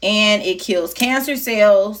 and it kills cancer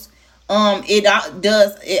cells.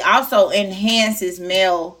 It also enhances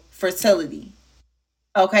male fertility.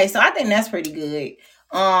 Okay, so I think that's pretty good.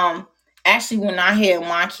 Actually, when I had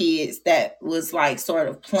my kids, that was like sort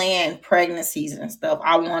of planned pregnancies and stuff.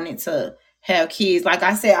 I wanted to have kids. Like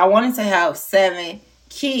I said, I wanted to have 7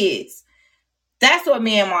 kids. That's what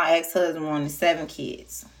me and my ex-husband wanted, 7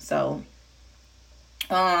 kids. So,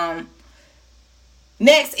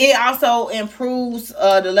 next, it also improves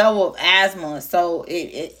the level of asthma. So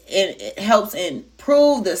it helps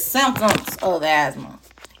improve the symptoms of asthma.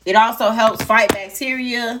 It also helps fight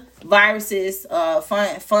bacteria, viruses,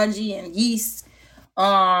 fungi, and yeast.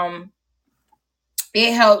 Um,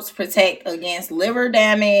 it helps protect against liver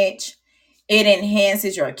damage. It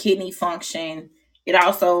enhances your kidney function. It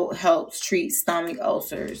also helps treat stomach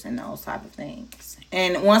ulcers and those type of things.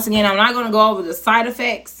 And once again, I'm not going to go over the side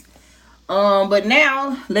effects. But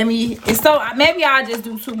now maybe I'll just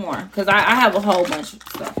do 2 more because I have a whole bunch of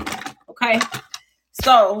stuff. Okay.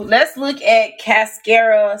 So let's look at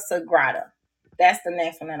Cascara Sagrada. That's the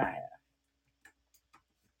next one that I have.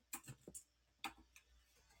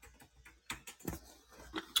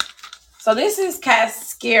 So this is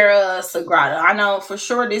Cascara Sagrada. I know for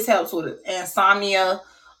sure this helps with insomnia.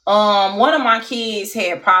 One of my kids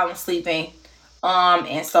had problems sleeping.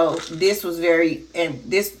 And so this was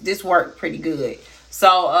this worked pretty good.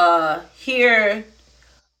 So here,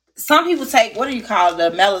 some people take, what do you call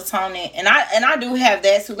the melatonin, and I do have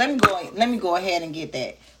that. So let me go ahead and get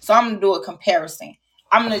that. So I'm gonna do a comparison.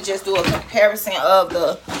 I'm gonna just do a comparison of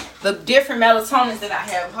the different melatonins that I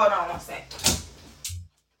have. Hold on one second.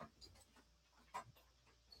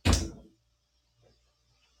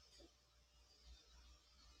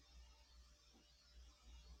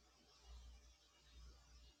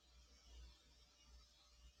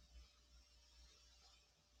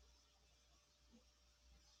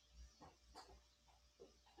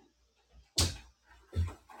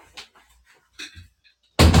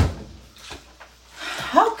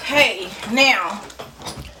 Okay, now,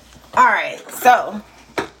 all right. So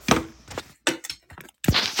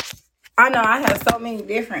I know I have so many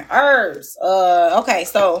different herbs. Okay,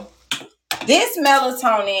 so this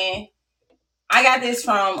melatonin, I got this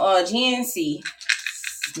from GNC.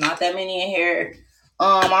 Not that many in here.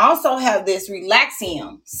 I also have this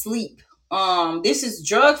Relaxium Sleep. This is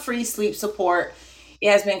drug-free sleep support.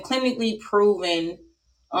 It has been clinically proven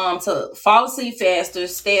to fall asleep faster,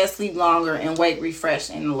 stay asleep longer, and wake refreshed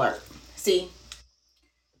and alert. See,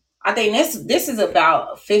 I think this is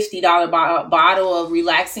about $50 bottle of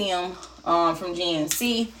Relaxium from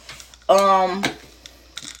GNC. Um,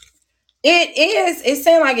 it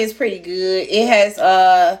seems like it's pretty good. It has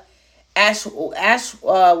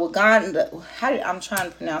Waganda. I'm trying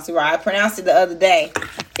to pronounce it right. I pronounced it the other day.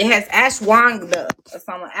 It has ashwagandha or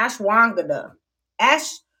something.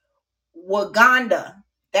 Ashwagandha.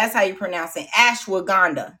 That's how you pronounce it.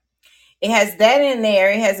 Ashwagandha. It has that in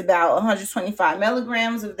there. It has about 125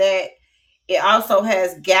 milligrams of that. It also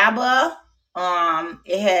has GABA.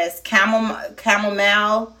 It has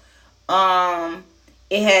chamomile. Um,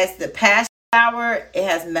 it has the passion flower. It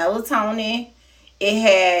has melatonin. It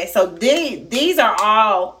has these are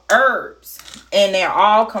all herbs, and they're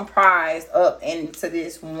all comprised up into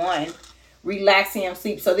this one Relaxium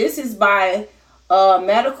sleep. So this is by a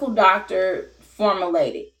medical doctor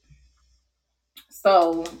formulated.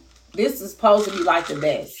 So this is supposed to be like the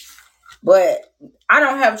best. But I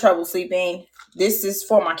don't have trouble sleeping. This is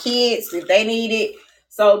for my kids if they need it.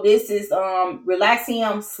 So this is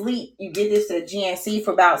Relaxium Sleep. You get this at GNC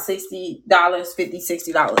for about $60,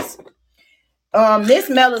 $60. This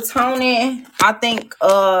melatonin, I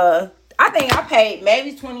paid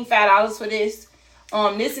maybe $25 for this.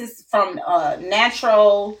 This is from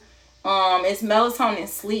Natural. It's melatonin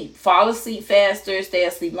sleep. Fall asleep faster, stay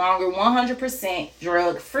asleep longer, 100%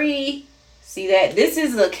 drug free. See that? This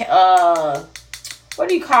is what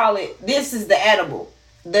do you call it? This is the edible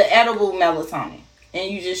melatonin, and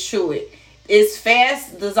you just chew it. It's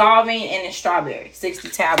fast dissolving, and it's strawberry. 60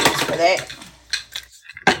 tablets for that.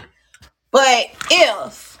 But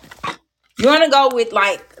if you want to go with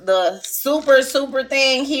like the super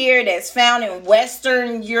thing here that's found in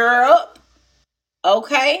Western Europe,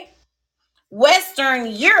 okay? Western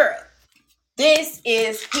Europe, this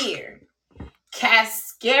is here.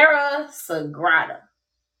 Cascara Sagrada.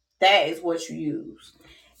 That is what you use.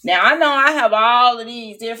 Now, I know I have all of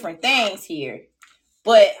these different things here,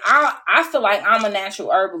 but I feel like I'm a natural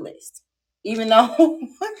herbalist, even though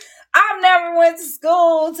I've never went to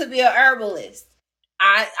school to be a herbalist.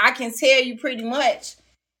 I can tell you pretty much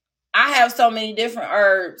I have so many different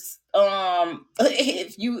herbs.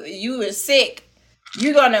 If you are sick,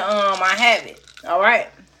 you're gonna I have it. All right.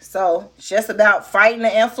 So it's just about fighting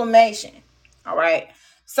the inflammation. All right.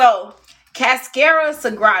 So Cascara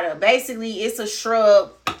Sagrada, basically it's a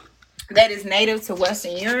shrub that is native to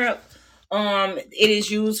Western Europe. It is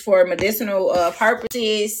used for medicinal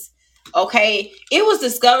purposes. Okay, it was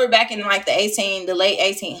discovered back in like the late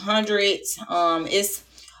 1800s. It's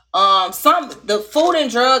the Food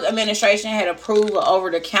and Drug Administration had approved an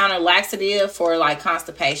over-the-counter laxative for like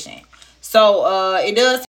constipation. So it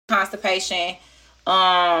does constipation,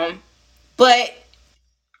 but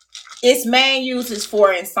its main use is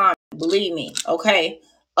for insomnia. Believe me, okay.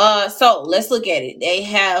 So let's look at it. They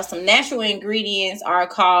have some natural ingredients are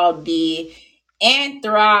called the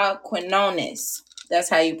anthraquinones. That's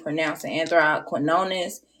how you pronounce it,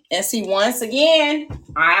 anthraquinones. And see, once again,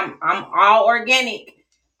 I'm all organic.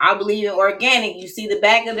 I believe in organic. You see the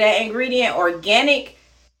back of that ingredient, organic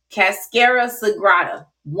Cascara Sagrada,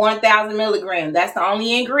 1,000 milligrams. That's the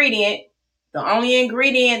only ingredient. The only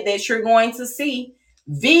ingredient that you're going to see.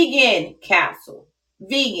 Vegan capsule.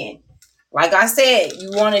 Vegan. Like I said,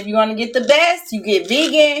 if you want to get the best, you get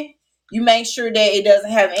vegan. You make sure that it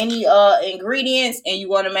doesn't have any ingredients, and you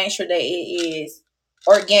want to make sure that it is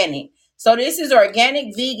organic. So this is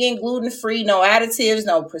organic, vegan, gluten-free, no additives,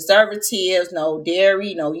 no preservatives, no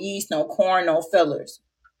dairy, no yeast, no corn, no fillers.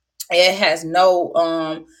 It has no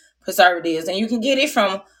preservatives, and you can get it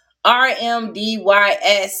from rmdys.com.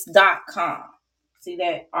 See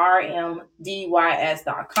that? rmdys.com.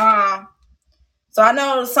 So I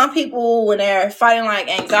know some people, when they're fighting like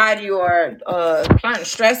anxiety or fighting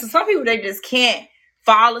stress, some people, they just can't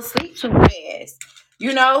fall asleep too fast.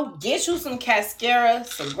 Get you some Cascara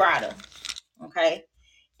Sagrada. Okay.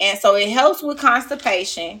 And so it helps with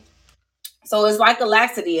constipation. So it's like a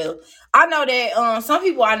laxative. I know that some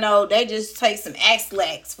people I know, they just take some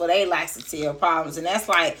X-Lax for their laxative problems, and that's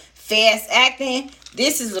like fast acting.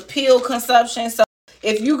 This is a pill consumption. So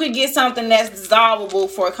if you could get something that's dissolvable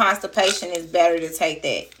for constipation, it's better to take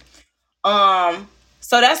that.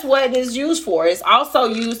 So that's what it is used for. It's also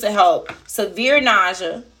used to help severe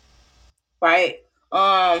nausea, right?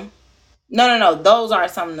 No. Those are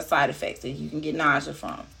some of the side effects that you can get nausea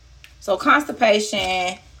from. So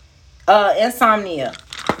constipation, insomnia.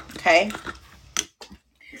 Okay.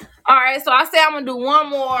 All right. So I say I'm gonna do one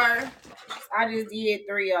more. I just did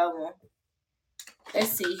 3 of them.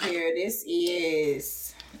 Let's see here. This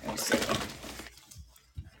is, let's see.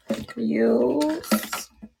 Use.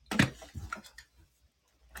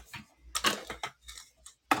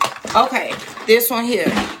 Okay, this one here.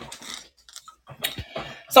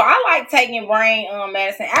 So I like taking brain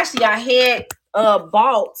medicine. Actually, I had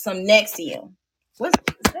bought some Nexium. What's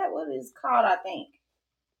is that? What it's called? I think.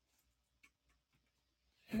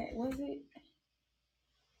 What is it?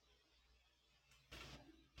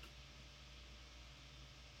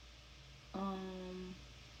 Um.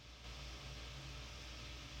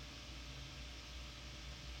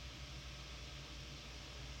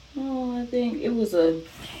 Oh, I think it was a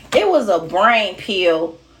brain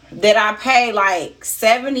pill that I paid like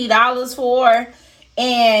 $70 for,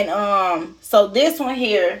 and so this one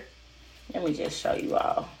here. Let me just show you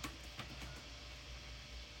all.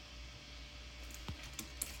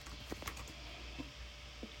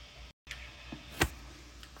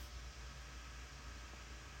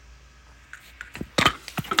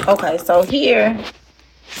 Okay, so here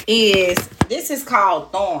is this is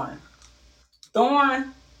called Thorn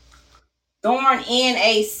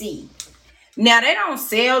NAC. Now they don't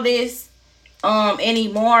sell this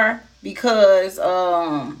anymore because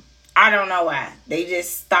I don't know why. They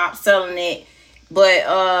just stopped selling it.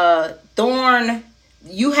 But Thorn,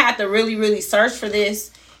 you have to really really search for this.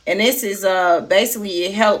 And this is basically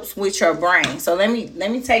it helps with your brain. So let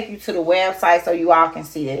me take you to the website so you all can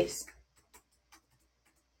see this.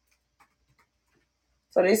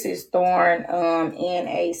 So this is Thorn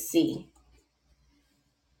NAC.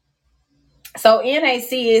 So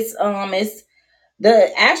NAC is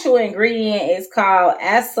the actual ingredient is called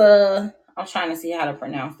Asa. I'm trying to see how to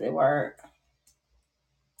pronounce the word.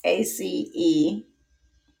 ACETYLE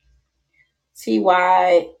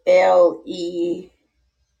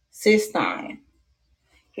cysteine.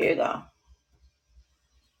 Here you go.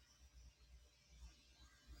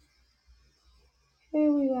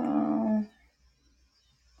 Here we go.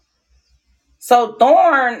 So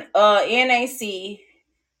Thorn NAC,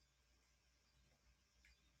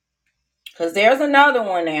 because there's another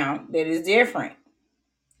one now that is different.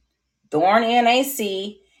 Thorn NAC.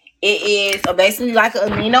 It is basically like an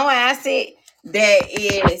amino acid that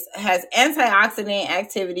has antioxidant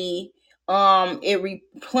activity. It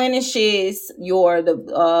replenishes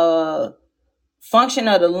the function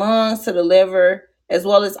of the lungs to the liver, as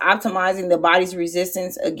well as optimizing the body's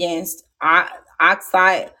resistance against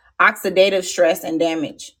oxidative stress and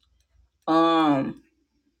damage. Um,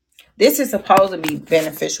 this is supposed to be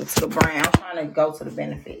beneficial to the brain. I'm trying to go to the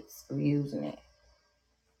benefits of using it.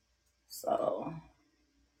 So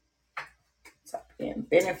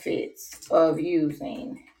benefits of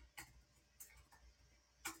using.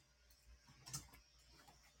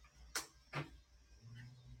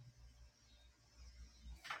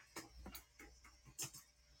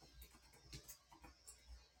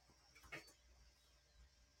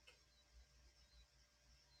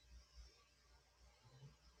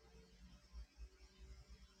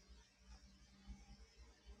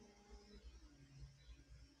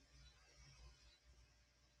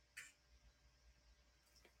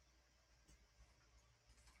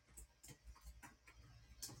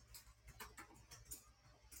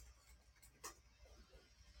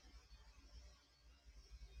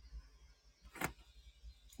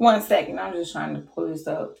 One second, I'm just trying to pull this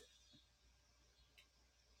up.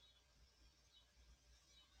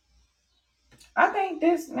 I think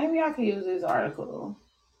this, maybe I could use this article.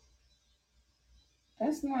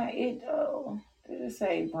 That's not it though. Did it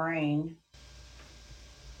say brain?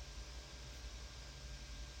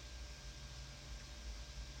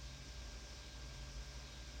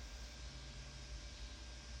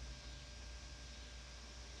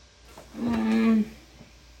 Mm,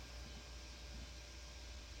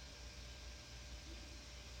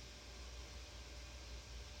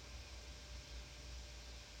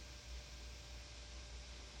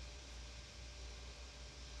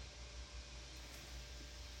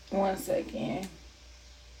 one second.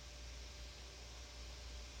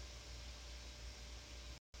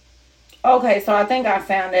 Okay, so I think I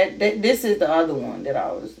found that. This is the other one that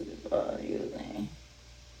I was using.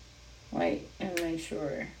 Wait, let me make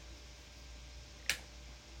sure.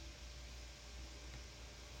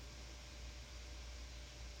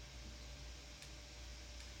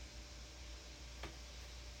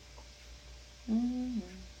 Mm.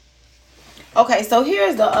 Okay, so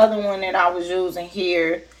here's the other one that I was using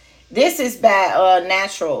here. This is by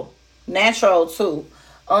Natural too.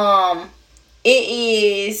 Um, it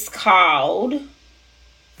is called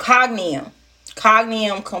Cognium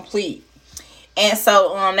Complete. And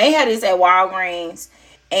so they had this at Walgreens,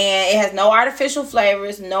 And it has no artificial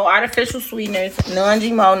flavors, no artificial sweeteners,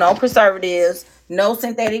 non-GMO, no preservatives, no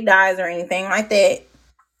synthetic dyes or anything like that.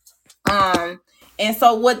 And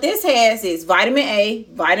so what this has is vitamin A,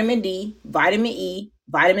 vitamin D, vitamin E,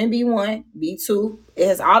 vitamin B1, B2. It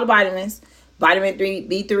has all the vitamins, vitamin 3,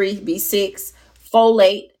 B3, B6,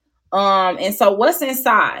 folate. And so what's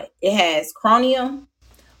inside? It has chromium.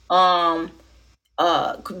 Um,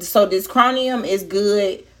 so this chromium is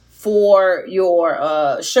good for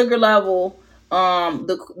your sugar level.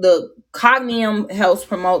 The cognium helps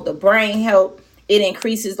promote the brain health. It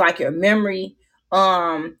increases like your memory.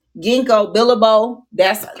 Ginkgo biloba,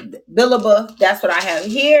 that's what I have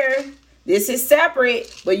here. This is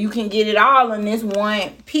separate, but you can get it all in this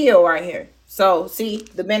one pill right here. So see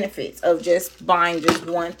the benefits of just buying just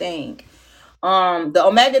one thing. The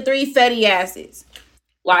omega-3 fatty acids,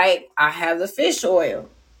 like I have the fish oil.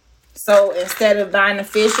 So instead of buying the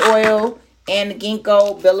fish oil and the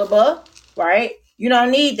ginkgo biloba, right? You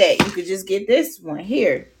don't need that. You could just get this one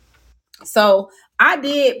here. So I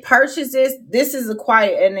did purchase this. This is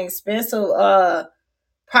quite an expensive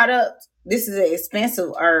product. This is an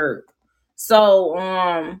expensive herb. So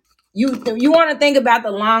you want to think about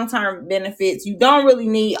the long-term benefits. You don't really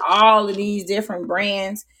need all of these different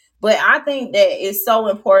brands, but I think that it's so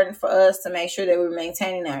important for us to make sure that we're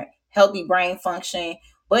maintaining our healthy brain function.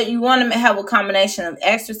 But you want to have a combination of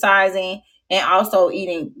exercising and also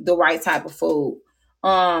eating the right type of food.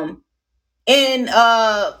 And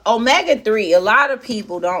omega-3, a lot of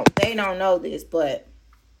people don't know this, but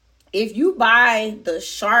if you buy the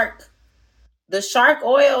shark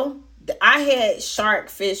oil, I had shark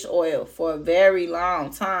fish oil for a very long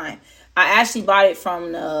time. I actually bought it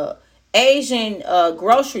from the Asian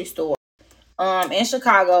grocery store in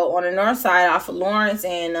Chicago on the north side off of Lawrence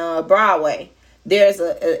and Broadway. There's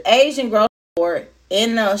an Asian grocery store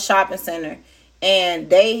in the shopping center, and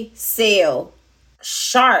they sell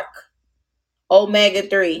shark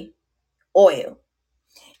omega-3 oil.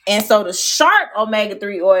 And so the shark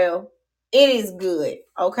omega-3 oil, it is good.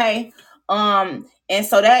 Okay. And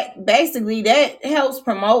so that basically that helps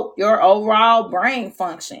promote your overall brain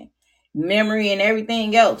function, memory, and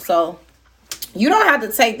everything else. So you don't have to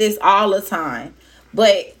take this all the time,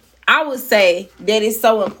 but I would say that it's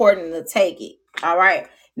so important to take it. All right.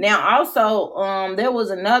 Now also, there was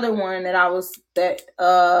another one that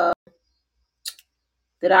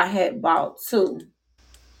I had bought too.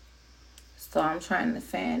 So I'm trying to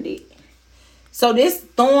find it. So this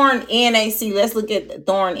Thorne NAC, let's look at the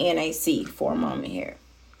Thorne NAC for a moment here.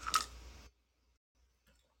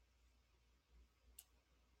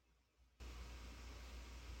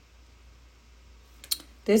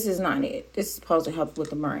 This is not it. This is supposed to help with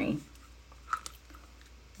the brain.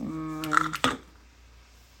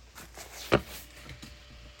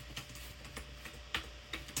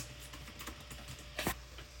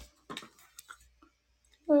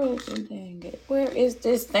 Where is this thing at? Where is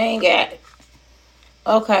this thing at?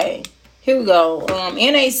 Okay, here we go.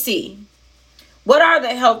 NAC. What are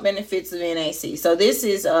the health benefits of NAC? So this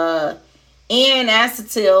is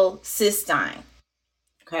N-acetylcysteine.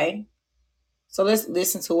 Okay. So let's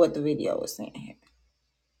listen to what the video is saying here.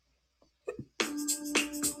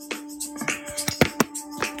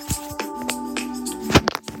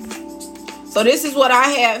 So this is what I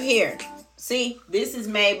have here. See, this is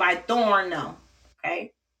made by Thorne though.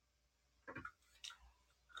 Okay.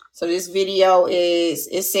 So this video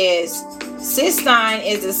it says cysteine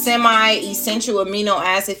is a semi-essential amino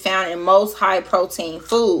acid found in most high protein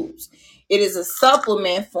foods. It is a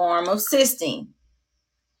supplement form of cysteine.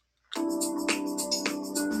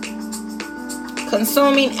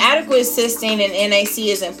 Consuming adequate cysteine and NAC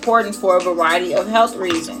is important for a variety of health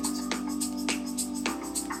reasons.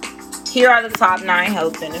 Here are the top 9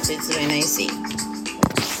 health benefits of NAC.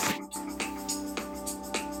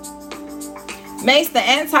 Makes the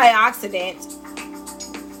antioxidant,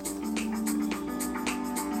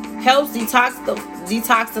 helps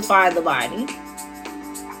detoxify the body,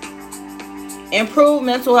 improve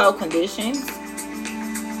mental health conditions,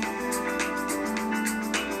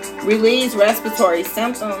 relieves respiratory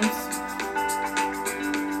symptoms,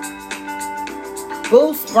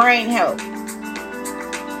 boosts brain health.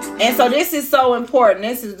 And so this is so important.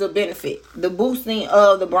 This is the benefit, the boosting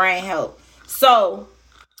of the brain health. So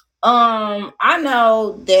I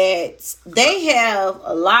know that they have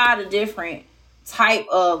a lot of different type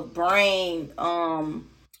of brain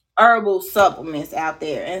herbal supplements out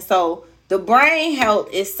there. And so the brain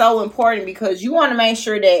health is so important because you want to make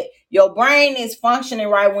sure that your brain is functioning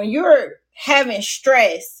right. When you're having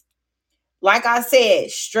stress, like I said,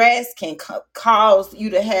 stress can cause you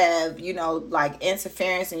to have, like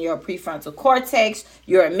interference in your prefrontal cortex,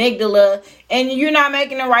 your amygdala, and you're not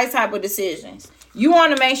making the right type of decisions. You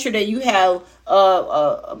want to make sure that you have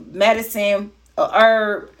a medicine, a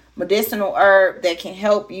herb, medicinal herb that can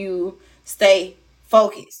help you stay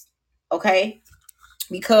focused. Okay,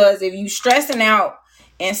 because if you stressing out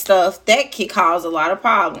and stuff, that could cause a lot of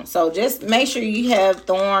problems. So just make sure you have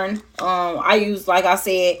thorn. I use, like I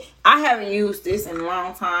said, I haven't used this in a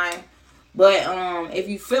long time, but if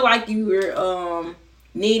you feel like you're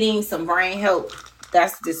needing some brain help,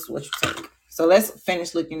 this is what you take. So let's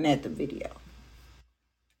finish looking at the video.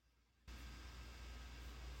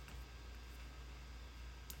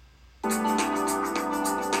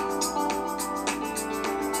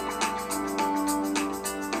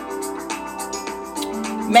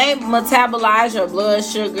 May metabolize your blood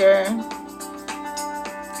sugar,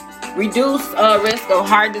 reduce risk of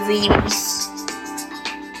heart disease,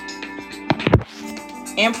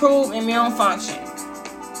 improve immune function.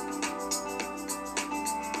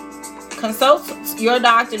 Consult your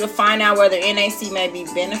doctor to find out whether NAC may be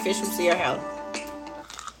beneficial to your health.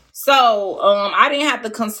 So I didn't have to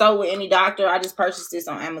consult with any doctor. I just purchased this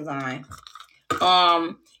on Amazon.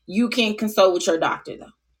 You can consult with your doctor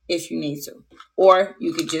though, if you need to, or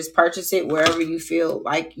you could just purchase it wherever you feel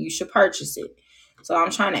like you should purchase it. So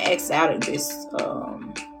I'm trying to X out of this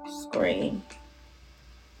screen.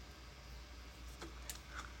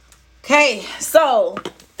 Okay, so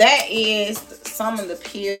that is some of the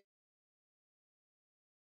pills.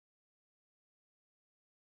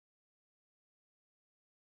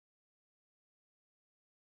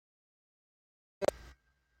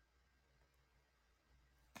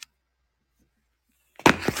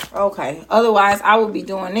 Okay, otherwise I will be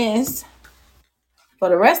doing this for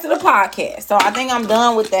the rest of the podcast. So I think I'm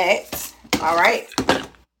done with that. All right.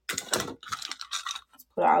 Let's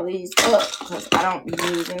put all these up because I don't be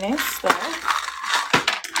using this stuff.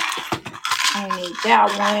 I need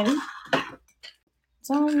that one.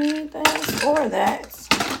 Don't need that or that.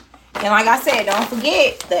 And like I said, don't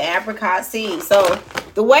forget the apricot seed. So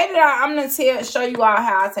the way that I'm going to show you all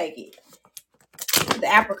how I take it. The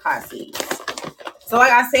apricot seeds. So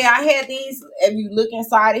like I said, I had these. If you look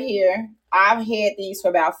inside of here, I've had these for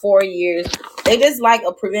about 4 years. They just like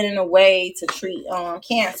a preventative way to treat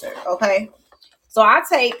cancer. Okay. So I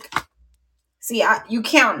take, you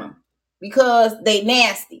count them because they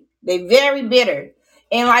nasty. They very bitter.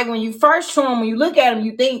 And like when you first show them, when you look at them,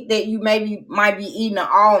 you think that you might be eating an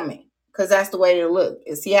almond because that's the way they look.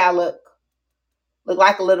 And see how I look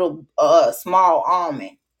like a little small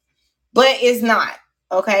almond, but it's not.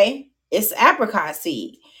 Okay, it's apricot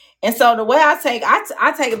seed. And so the way I take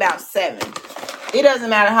about 7. It doesn't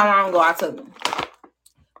matter how long ago I took them.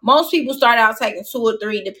 Most people start out taking 2 or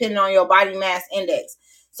 3 depending on your body mass index.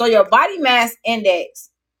 So your body mass index,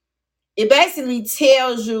 it basically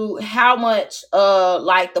tells you how much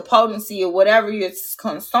like the potency of whatever you're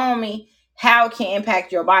consuming, how it can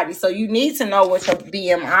impact your body. So you need to know what your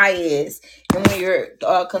BMI is and when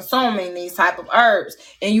you're consuming these type of herbs.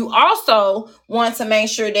 And you also want to make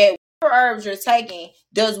sure that whatever herbs you're taking,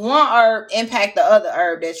 does one herb impact the other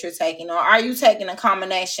herb that you're taking? Or are you taking a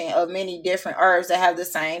combination of many different herbs that have the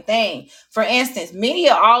same thing? For instance, many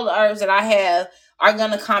of all the herbs that I have are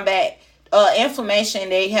going to combat inflammation.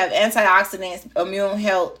 They have antioxidants, immune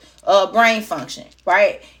health, brain function,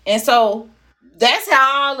 right? And so that's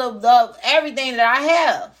how all of everything that I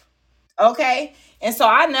have. Okay. And so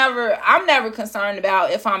I'm never concerned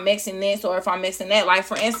about if I'm mixing this or if I'm mixing that. Like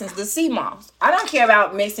for instance, the sea moss. I don't care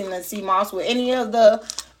about mixing the sea moss with any of the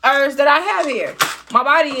herbs that I have here. My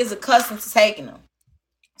body is accustomed to taking them.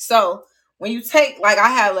 So when you take, like I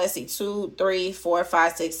have, let's see, 2, 3, 4,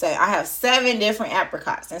 5, 6, 7. I have 7 different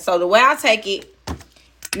apricots. And so the way I take it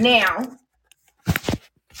now,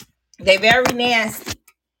 they very nasty.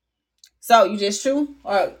 So you just chew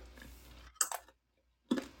or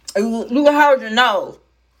you can hold your nose.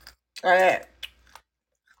 All right.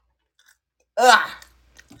 Ugh.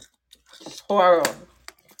 Horrible.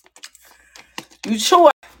 You chew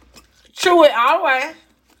it all the way.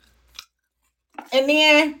 And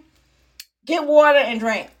then get water and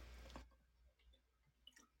drink.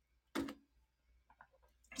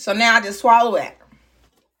 So now I just swallow it.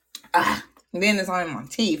 Then it's on my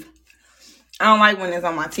teeth. I don't like when it's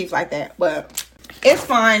on my teeth like that, but it's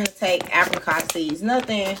fine to take apricot seeds.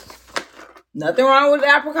 Nothing wrong with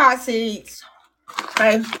apricot seeds.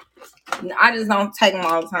 Okay, I just don't take them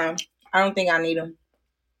all the time. I don't think I need them.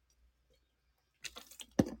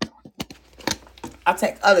 I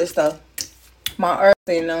take other stuff. My earth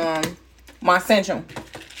and my Centrum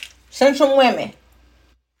Women.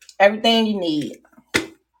 Everything you need.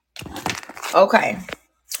 Okay.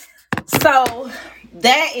 So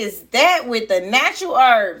that is that with the natural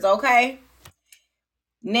herbs, okay?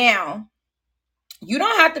 Now, you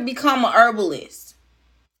don't have to become an herbalist,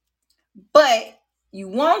 but you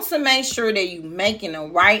want to make sure that you're making the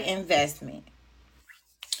right investment.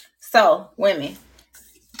 So, women,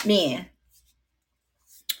 men,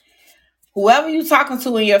 whoever you talking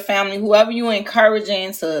to in your family, whoever you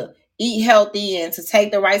encouraging to eat healthy and to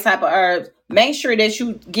take the right type of herbs, make sure that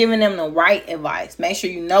you giving them the right advice. Make sure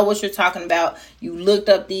you know what you're talking about. You looked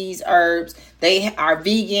up these herbs. They are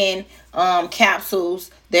vegan capsules.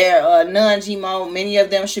 They're non-GMO. Many of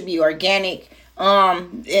them should be organic.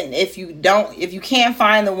 And if you can't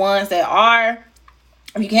find the ones that are,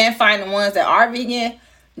 if you can't find the ones that are vegan,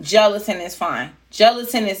 gelatin is fine.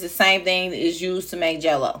 Gelatin is the same thing that is used to make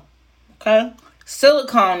Jello. Okay?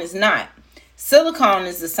 Silicone is not. Silicone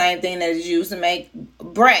is the same thing that is used to make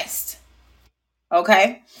breast.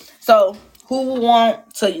 Okay? So,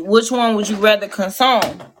 which one would you rather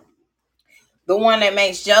consume? The one that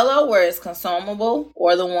makes Jello where it's consumable,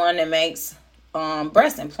 or the one that makes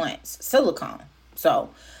breast implants, silicone?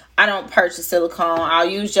 So, I don't purchase silicone. I'll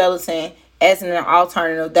use gelatin as an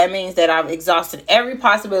alternative. That means that I've exhausted every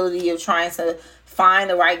possibility of trying to find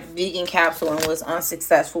the right vegan capsule and was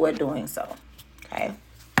unsuccessful at doing so. Okay.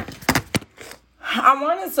 I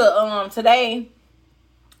wanted to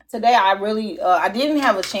today I really I didn't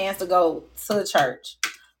have a chance to go to church,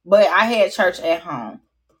 but I had church at home.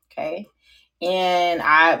 Okay. And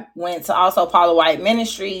I went to also Paula White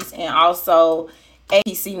Ministries and also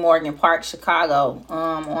APC Morgan Park, Chicago,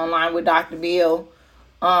 online with Dr. Bill.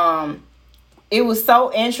 It was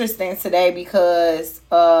so interesting today because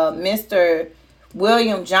Mr.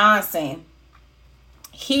 William Johnson,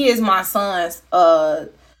 he is my son's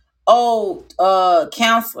old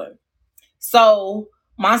counselor. So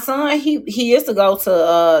my son, he used to go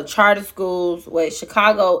to charter schools with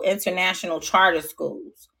Chicago International Charter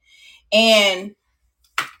Schools. And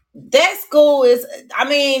that school is, I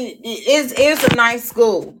mean, it's a nice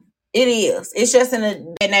school. It is. It's just in a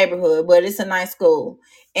bad neighborhood, but it's a nice school.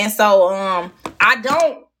 And so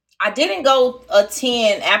I didn't go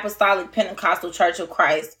attend Apostolic Pentecostal Church of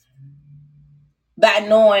Christ by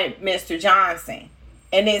knowing Mr. Johnson.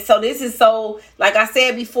 And then so this is so, like I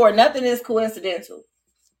said before, nothing is coincidental.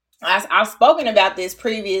 I've spoken about this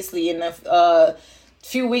previously in a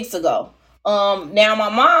few weeks ago. Now my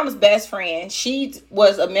mom's best friend, she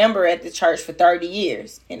was a member at the church for 30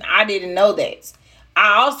 years, and I didn't know that.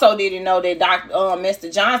 I also didn't know that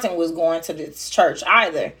Mr. Johnson was going to this church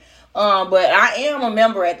either. But I am a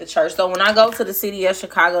member at the church. So when I go to the city of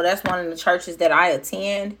Chicago, that's one of the churches that I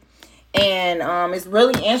attend. And it's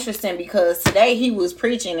really interesting because today he was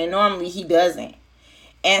preaching and normally he doesn't.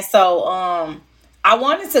 And so I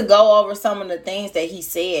wanted to go over some of the things that he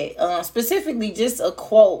said, specifically just a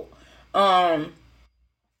quote.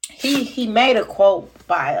 He made a quote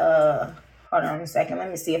by hold on a second, let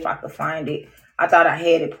me see if I could find it. I thought I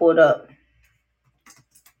had it pulled up.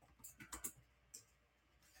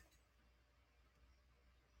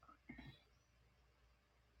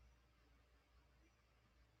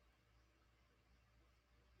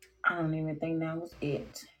 I don't even think that was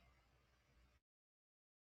it.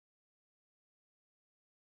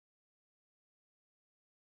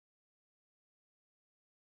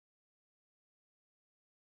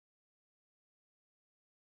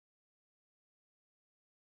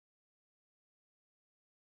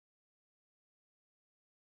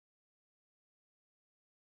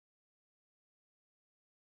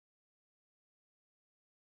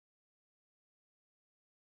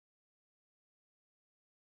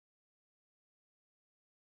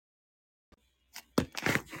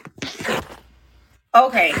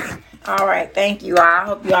 Okay. All right. Thank you. I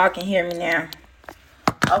hope y'all can hear me now.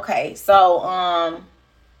 Okay. So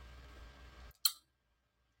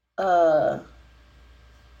uh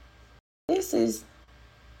this is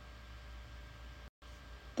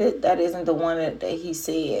that isn't the one that he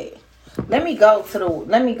said. Let me go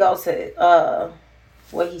to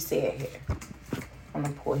what he said here. I'm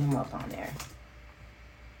gonna pull him up on there.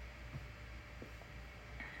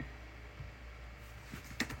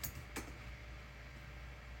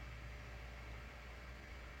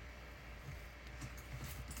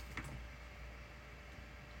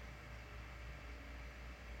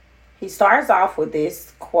 He starts off with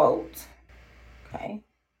this quote. Okay.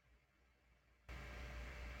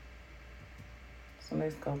 So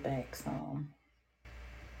let's go back some.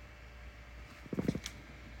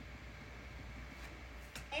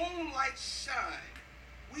 Own light shine.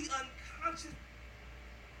 We unconscious.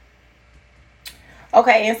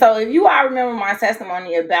 Okay, and so if you all remember my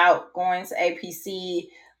testimony about going to APC,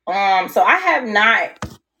 so I have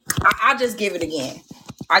not. I'll just give it again.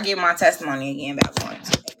 I'll give my testimony again about going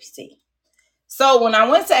to APC. So when I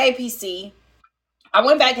went to APC, I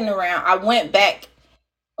went back in around. I went back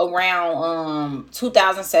around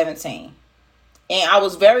 2017, and I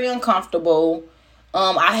was very uncomfortable.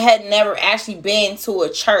 I had never actually been to a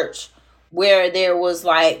church where there was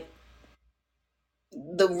like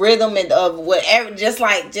the rhythm and of whatever, just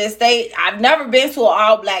they. I've never been to an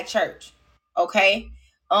all black church. Okay,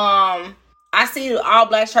 I see all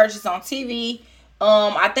black churches on TV.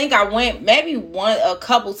 I think I went maybe a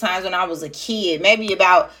couple times when I was a kid, maybe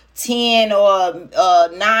about 10 or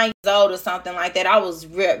 9 years old or something like that. I was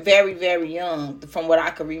very very young from what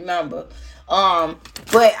I could remember.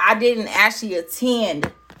 But I didn't actually attend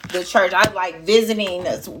the church. I like visiting,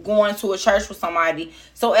 going to a church with somebody.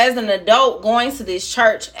 So as an adult, going to this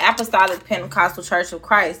church, Apostolic Pentecostal Church of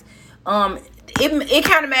Christ, it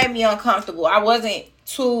kind of made me uncomfortable. I wasn't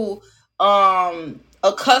too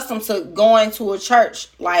accustomed to going to a church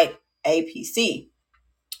like APC.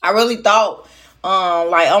 I really thought,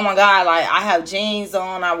 like, oh my God, like I have jeans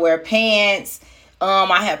on, I wear pants,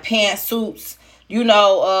 I have pantsuits.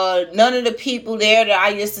 None of the people there that I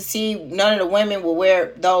used to see, none of the women would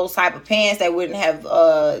wear those type of pants. They wouldn't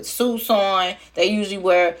have suits on. They usually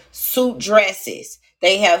wear suit dresses.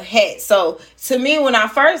 They have hats. So to me, when I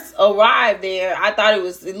first arrived there, I thought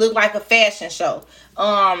it looked like a fashion show.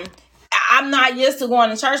 I'm not used to going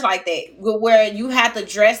to church like that, where you have to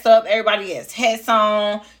dress up. Everybody has hats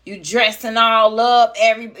on. You dressing all up.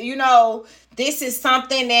 This is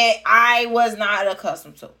something that I was not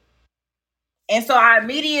accustomed to. And so I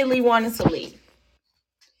immediately wanted to leave.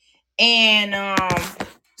 And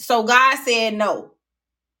so God said no.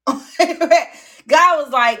 God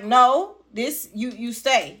was like, no, this you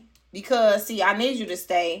stay. Because see, I need you to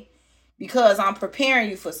stay because I'm preparing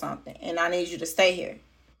you for something and I need you to stay here.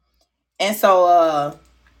 And so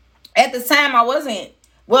at the time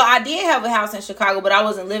I did have a house in Chicago, but I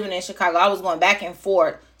wasn't living in Chicago. I was going back and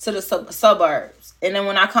forth to the suburbs. And then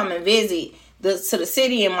when I come and visit to the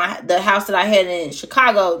city in the house that I had in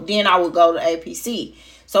Chicago, then I would go to APC.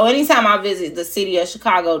 So anytime I visit the city of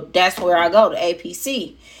Chicago, that's where I go, to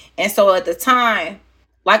APC. And so at the time,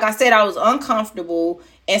 like I said, I was uncomfortable.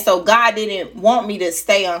 And so God didn't want me to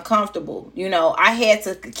stay uncomfortable. I had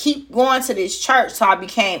to keep going to this church, so I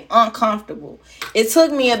became uncomfortable. It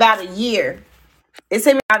took me about a year. It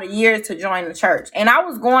took me about a year to join the church. And I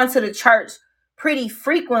was going to the church pretty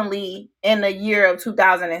frequently in the year of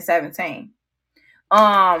 2017.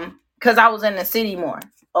 Because I was in the city more.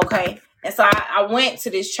 Okay. And so I went to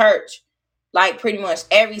this church like pretty much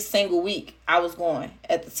every single week. I was going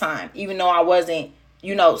at the time, even though I wasn't,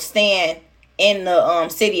 staying in the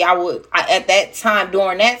city. At that time,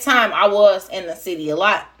 during that time, I was in the city a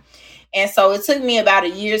lot. And so it took me about a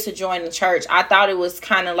year to join the church. I thought it was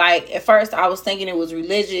kind of like, at first I was thinking it was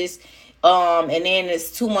religious. And then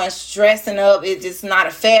it's too much dressing up. It's just not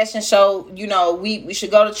a fashion show. We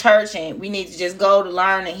should go to church and we need to just go to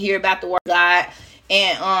learn and hear about the word of God.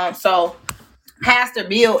 And so Pastor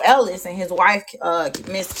Bill Ellis and his wife,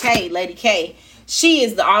 Miss K, Lady K, she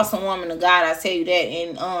is the awesome woman of God. I tell you that.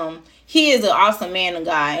 And he is an awesome man of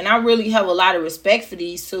God. And I really have a lot of respect for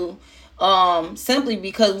these two. Simply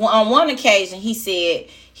because on one occasion he said,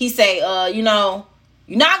 you're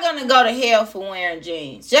not gonna go to hell for wearing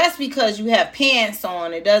jeans. Just because you have pants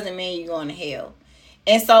on, it doesn't mean you're going to hell.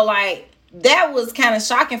 And so like that was kind of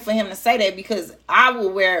shocking for him to say that, because I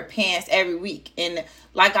will wear pants every week. And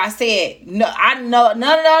like I said, no, I know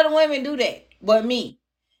none of the other women do that but me.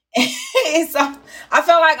 And so I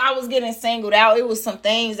felt like I was getting singled out. It was some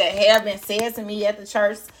things that have been said to me at the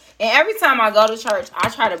church. And every time I go to church, I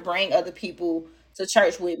try to bring other people to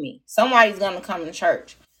church with me. Somebody's going to come to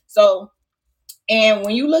church. So, and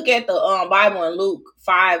when you look at the Bible in Luke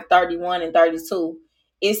 5:31 and 32,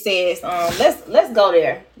 it says, let's go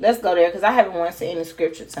there. Let's go there, because I haven't went to any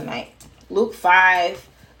scripture tonight. Luke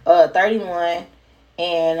 5:31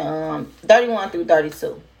 and 31 through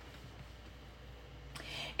 32.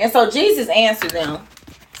 And so Jesus answered them,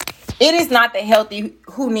 "It is not the healthy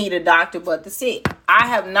who need a doctor, but the sick. I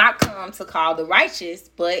have not come to call the righteous,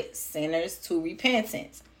 but sinners to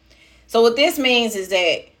repentance." So what this means is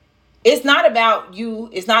that it's not about you.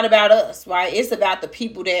 It's not about us, right? It's about the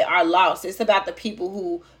people that are lost. It's about the people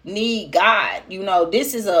who need God.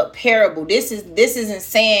 This is a parable. This isn't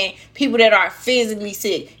saying people that are physically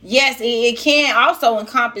sick. Yes, it can also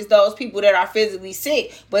encompass those people that are physically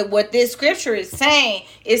sick. But what this scripture is saying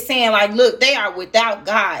like, look, they are without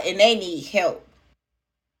God and they need help.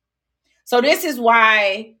 So this is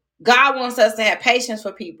why God wants us to have patience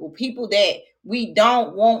for people that we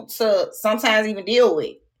don't want to sometimes even deal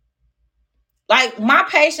with. Like my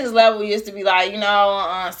patience level used to be like,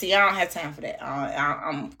 see, I don't have time for that.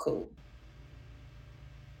 I'm cool.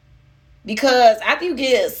 Because after you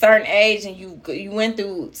get a certain age and you went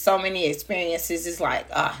through so many experiences, it's like,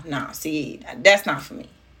 nah, see, that's not for me.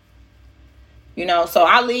 So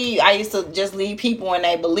I used to just leave people in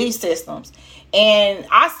their belief systems. And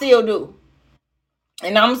I still do.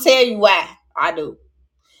 And I'm gonna tell you why I do.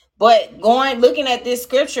 But looking at this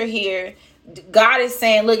scripture here, God is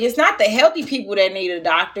saying, look, it's not the healthy people that need a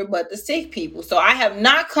doctor, but the sick people. So I have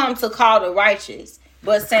not come to call the righteous,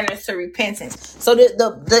 but sinners to repentance. So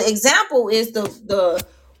the example is the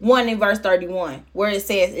one in verse 31, where it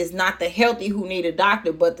says, it's not the healthy who need a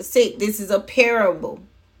doctor, but the sick. This is a parable.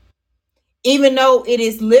 Even though it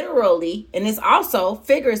is literally, and it's also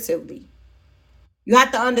figuratively. You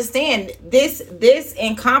have to understand this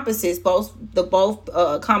encompasses both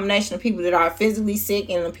combination of people that are physically sick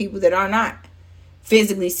and the people that are not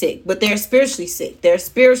physically sick, but they're spiritually sick. They're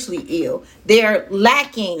spiritually ill. They're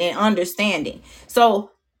lacking in understanding.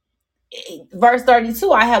 So verse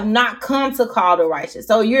 32, I have not come to call the righteous.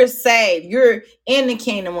 So you're saved. You're in the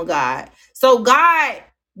kingdom of God. So why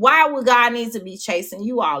would God need to be chasing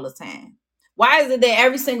you all the time? Why is it that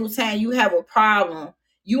every single time you have a problem,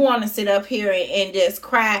 you want to sit up here and just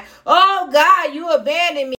cry, oh God, you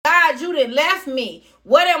abandoned me. God, you done left me.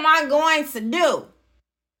 What am I going to do?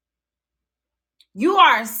 You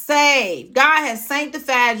are saved. God has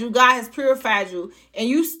sanctified you. God has purified you. And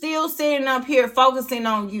you still sitting up here focusing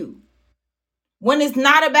on you. When it's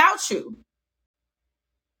not about you.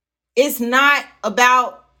 It's not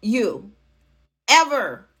about you.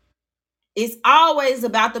 Ever. It's always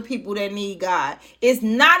about the people that need God. It's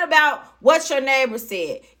not about what your neighbor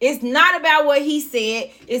said. It's not about what he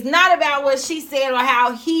said. It's not about what she said or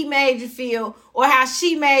how he made you feel or how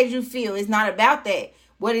she made you feel. It's not about that.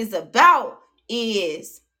 What it's about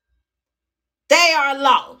is they are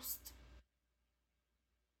lost.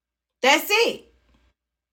 That's it.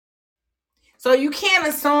 So you can't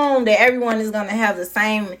assume that everyone is going to have the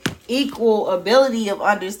same equal ability of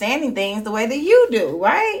understanding things the way that you do,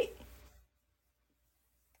 right?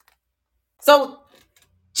 So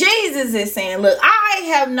Jesus is saying, look, I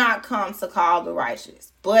have not come to call the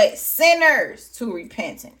righteous, but sinners to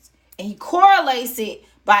repentance. And he correlates it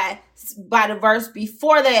by the verse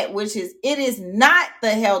before that, which is, it is not the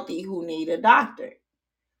healthy who need a doctor,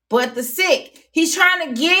 but the sick. He's trying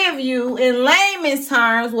to give you in layman's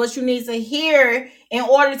terms what you need to hear in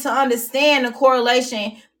order to understand the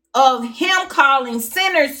correlation of him calling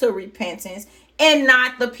sinners to repentance and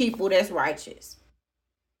not the people that's righteous.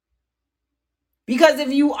 Because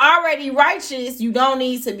if you already righteous, you don't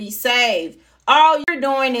need to be saved. All you're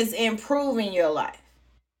doing is improving your life.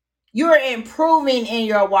 You're improving in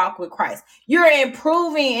your walk with Christ. You're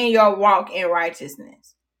improving in your walk in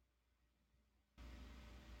righteousness.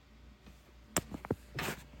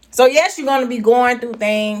 So yes, you're going to be going through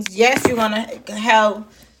things. Yes, you're going to have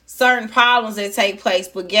certain problems that take place.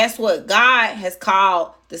 But guess what? God has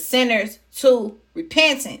called the sinners to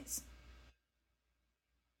repentance.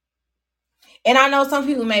 And I know some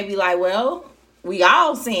people may be like, well, we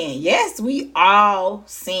all sin. Yes, we all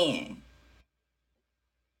sin.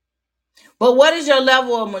 But what is your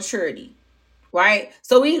level of maturity? Right?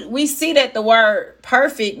 So we see that the word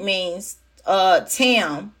perfect means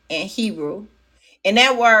tam in Hebrew. And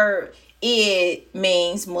that word, it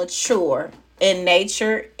means mature in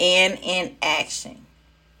nature and in action.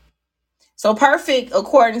 So perfect,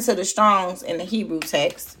 according to the Strong's in the Hebrew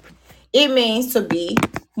text, it means to be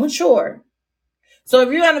mature. So if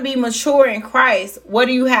you're going to be mature in Christ, what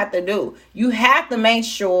do you have to do? You have to make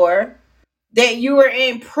sure that you are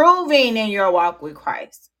improving in your walk with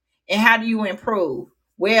Christ. And how do you improve?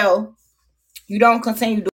 Well, you don't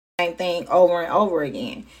continue doing the same thing over and over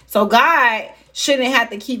again. So God shouldn't have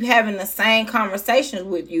to keep having the same conversations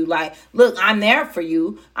with you. Like, look, I'm there for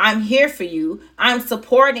you. I'm here for you. I'm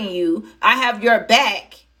supporting you. I have your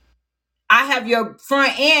back. I have your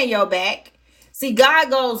front and your back. See, God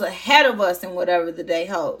goes ahead of us in whatever the day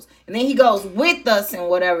holds. And then he goes with us in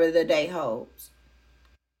whatever the day holds.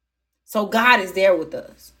 So God is there with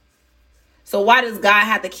us. So why does God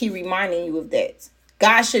have to keep reminding you of that?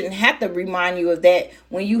 God shouldn't have to remind you of that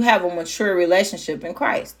when you have a mature relationship in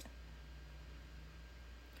Christ.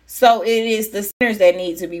 So it is the sinners that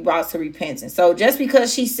need to be brought to repentance. So just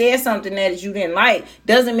because she said something that you didn't like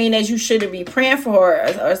doesn't mean that you shouldn't be praying for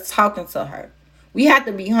her or talking to her. We have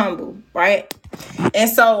to be humble, right? And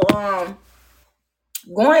so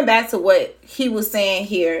going back to what he was saying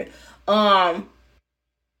here,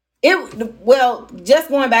 Just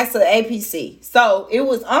going back to the APC. So it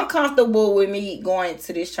was uncomfortable with me going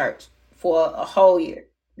to this church for a whole year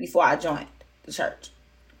before I joined the church.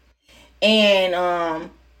 And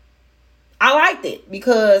I liked it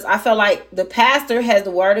because I felt like the pastor has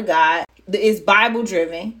the word of God. It's Bible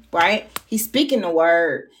driven, right? He's speaking the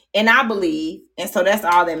word, and I believe, and so that's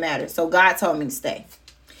all that matters. So God told me to stay.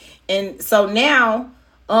 And so now,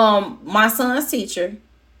 my son's teacher,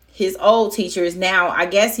 his old teacher, is now, I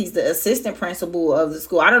guess he's the assistant principal of the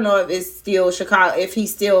school. I don't know if it's still Chicago, if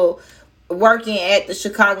he's still working at the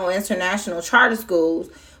Chicago International Charter Schools,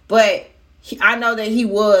 but I know that he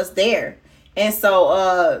was there. And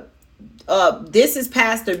so this is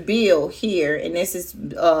Pastor Bill here, and this is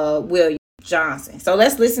William Johnson. So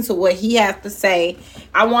let's listen to what he has to say.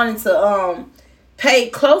 I wanted to pay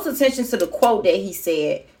close attention to the quote that he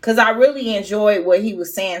said, because I really enjoyed what he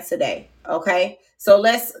was saying today. Okay, so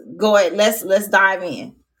let's go ahead. Let's dive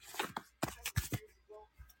in.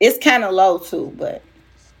 It's kind of low too, but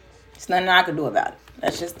it's nothing I can do about it.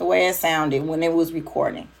 That's just the way it sounded when it was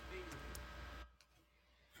recording.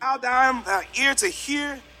 Thou thine ear to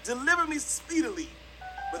hear, deliver me speedily,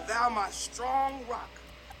 but thou my strong rock.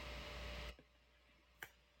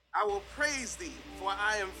 I will praise thee, for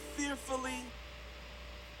I am fearfully.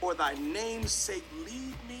 For thy name's sake,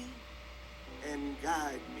 lead me and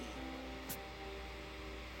guide me.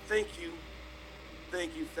 Thank you,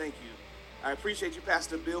 thank you, thank you. I appreciate you,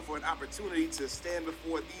 Pastor Bill, for an opportunity to stand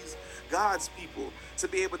before these God's people, to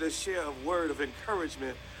be able to share a word of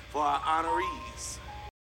encouragement for our honorees.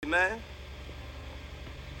 Amen.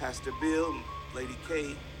 Pastor Bill, Lady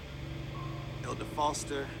Kay, Elder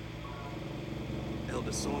Foster,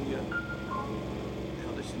 Elder Sonia,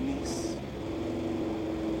 Elder Shanice,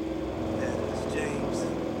 Elder James,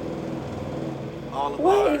 all of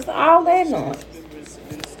what is all that noise? Members,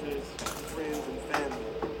 ministers, friends, and family.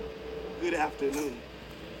 Good afternoon.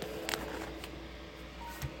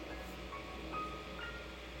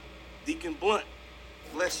 Deacon Blunt,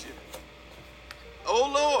 bless you.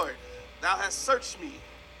 Oh Lord, thou hast searched me.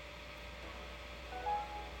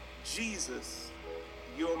 Jesus,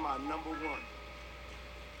 you're my number one.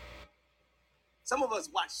 Some of us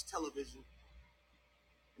watch television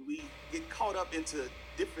and we get caught up into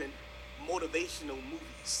different motivational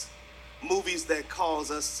movies that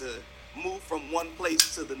cause us to move from one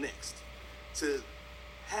place to the next, to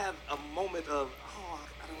have a moment of,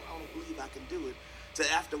 I don't believe I can do it,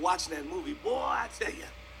 to after watching that movie, boy, I tell you,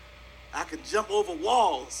 I can jump over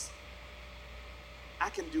walls. I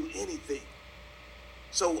can do anything.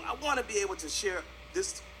 So I want to be able to share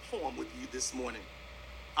this poem with you this morning,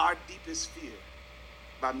 Our Deepest Fear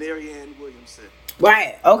by Marianne Williamson.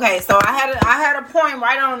 Right. Okay. So I had a poem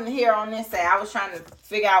right on here on this side. I was trying to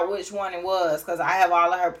figure out which one it was because I have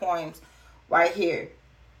all of her poems right here.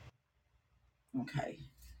 Okay.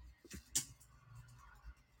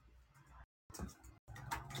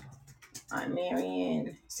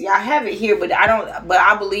 Marianne. See, I have it here, but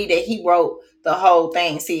I believe that he wrote the whole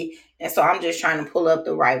thing. See, and so I'm just trying to pull up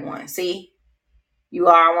the right one. See, you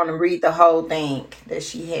all want to read the whole thing that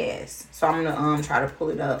she has. So I'm gonna try to pull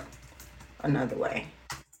it up another way.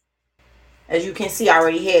 As you can see, I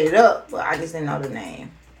already had it up, but I just didn't know the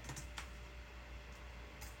name.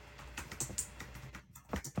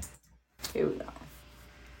 Here we go.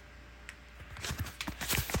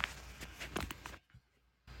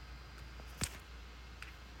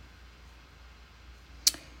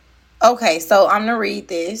 Okay, so I'm going to read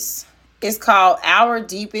this. It's called Our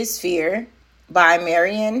Deepest Fear by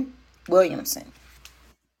Marianne Williamson.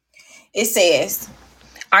 It says,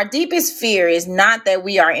 our deepest fear is not that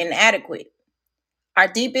we are inadequate. Our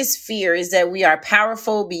deepest fear is that we are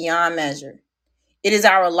powerful beyond measure. It is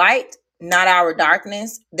our light, not our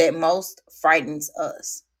darkness, that most frightens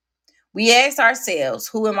us. We ask ourselves,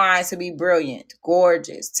 who am I to be brilliant,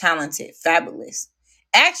 gorgeous, talented, fabulous?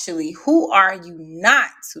 Actually, who are you not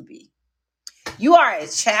to be? You are a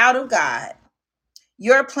child of God.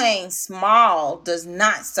 Your playing small does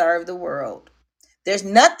not serve the world. There's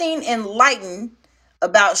nothing enlightened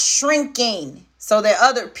about shrinking so that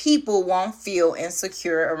other people won't feel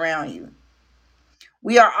insecure around you.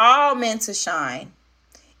 We are all meant to shine,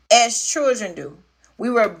 as children do. We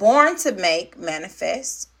were born to make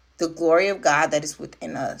manifest the glory of God that is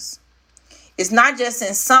within us. It's not just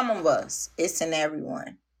in some of us, it's in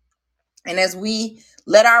everyone. And as we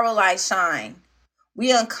let our light shine,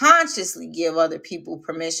 we unconsciously give other people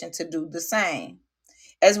permission to do the same.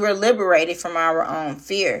 As we're liberated from our own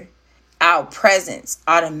fear, our presence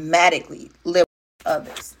automatically liberates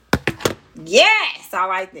others. Yes, I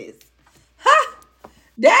like this. Ha!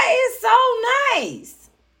 That is so nice.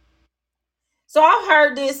 So I've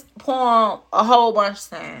heard this poem a whole bunch of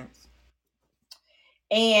times.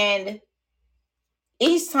 And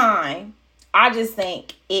each time, I just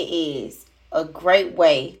think it is a great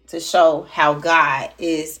way to show how God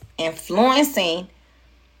is influencing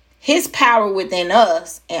his power within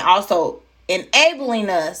us and also enabling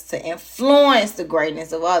us to influence the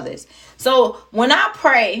greatness of others. So when I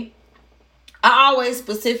pray, I always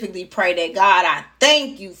specifically pray that God, I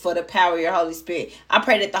thank you for the power of your Holy Spirit. I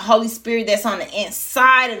pray that the Holy Spirit that's on the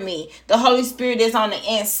inside of me, the Holy Spirit that's on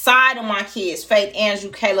the inside of my kids, Faith,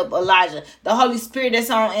 Andrew, Caleb, Elijah, the Holy Spirit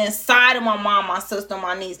that's on the inside of my mom, my sister,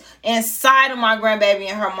 my niece, inside of my grandbaby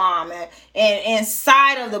and her mom, and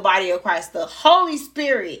inside of the body of Christ, the Holy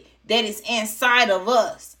Spirit that is inside of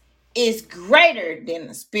us is greater than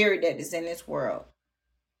the spirit that is in this world.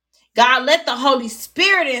 God, let the Holy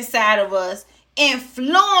Spirit inside of us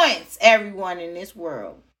influence everyone in this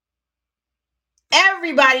world.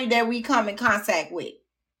 Everybody that we come in contact with.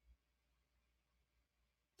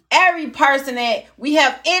 Every person that we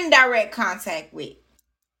have indirect contact with.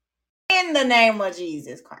 In the name of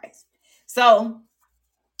Jesus Christ. So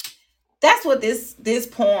that's what this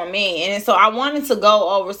poem means. And so I wanted to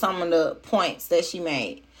go over some of the points that she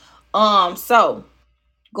made. So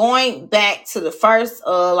going back to the first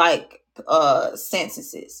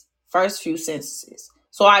sentences, first few sentences.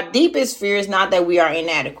 So our deepest fear is not that we are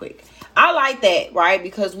inadequate. I like that, right?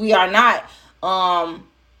 Because we are not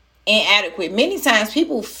inadequate. Many times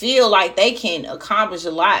people feel like they can accomplish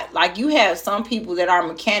a lot. Like you have some people that are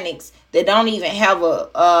mechanics that don't even have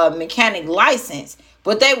a mechanic license,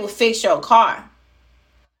 but they will fix your car.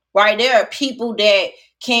 Right? There are people that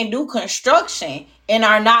can do construction and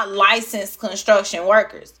are not licensed construction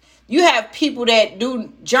workers. You have people that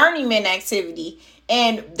do journeyman activity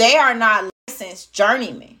and they are not licensed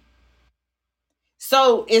journeymen.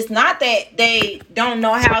 So it's not that they don't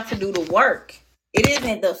know how to do the work. It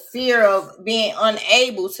isn't the fear of being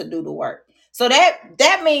unable to do the work. So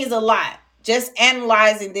that means a lot. Just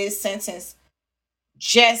analyzing this sentence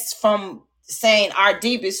just from saying our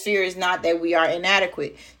deepest fear is not that we are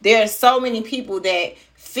inadequate. There are so many people that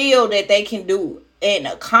feel that they can do and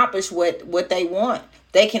accomplish what they want.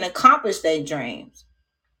 They can accomplish their dreams.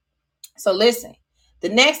 So listen, the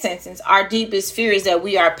next sentence, our deepest fear is that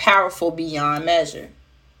we are powerful beyond measure.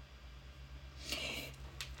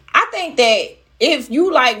 I think that if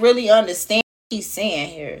you really understand what he's saying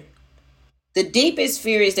here, the deepest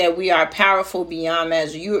fear is that we are powerful beyond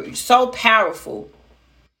measure. You're so powerful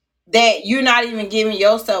that you're not even giving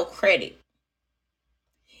yourself credit.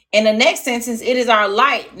 In the next sentence, it is our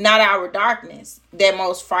light, not our darkness, that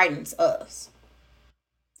most frightens us.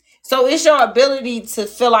 So it's your ability to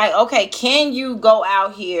feel like, okay, can you go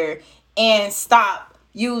out here and stop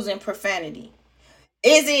using profanity?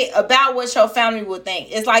 Is it about what your family will think?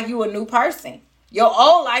 It's like you a new person. Your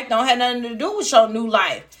old life don't have nothing to do with your new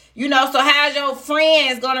life. So how's your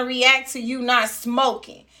friends going to react to you not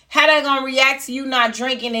smoking? How they going to react to you not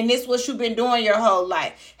drinking and this what you've been doing your whole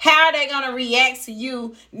life? How are they going to react to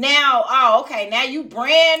you now? Oh, okay, now you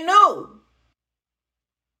brand new.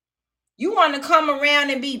 You want to come around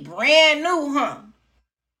and be brand new, huh?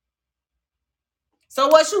 So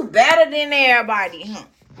what, you better than everybody, huh?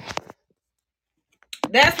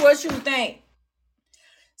 That's what you think.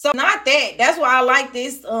 So not that. That's why I like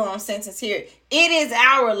this sentence here. It is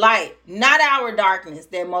our light, not our darkness,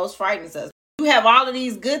 that most frightens us. You have all of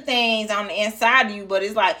these good things on the inside of you, but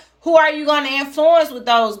it's like, who are you going to influence with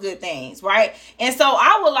those good things, right? And so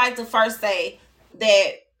I would like to first say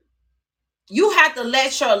that you have to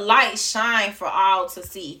let your light shine for all to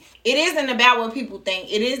see. It isn't about what people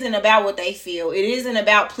think. It isn't about what they feel. It isn't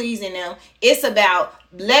about pleasing them. It's about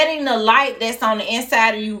letting the light that's on the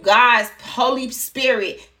inside of you, God's Holy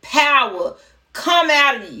Spirit power, come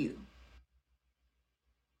out of you.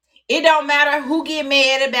 It don't matter who get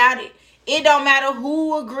mad about it. It don't matter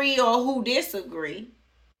who agree or who disagree.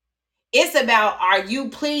 It's about, are you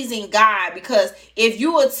pleasing God? Because if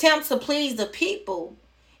you attempt to please the people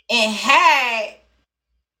and had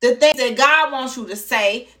the things that God wants you to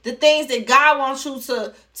say, the things that God wants you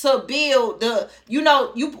to build,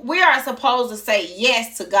 we are supposed to say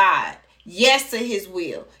yes to God, yes to his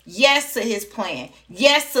will, yes to his plan,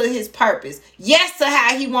 yes to his purpose, yes to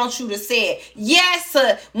how he wants you to say it, yes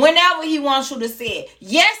to whenever he wants you to say it,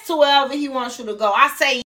 yes to wherever he wants you to go. I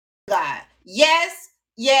say yes to God. Yes,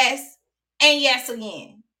 yes, and yes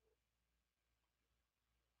again.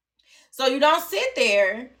 So you don't sit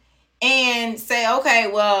there and say, okay,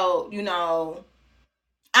 well,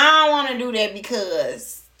 I don't want to do that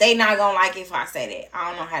because they not going to like it if I say that. I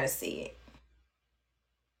don't know how to say it.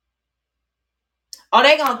 Oh,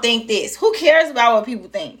 they going to think this. Who cares about what people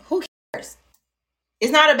think? Who cares?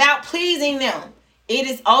 It's not about pleasing them. It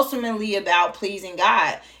is ultimately about pleasing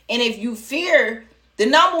God. And if you fear, the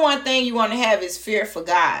number one thing you want to have is fear for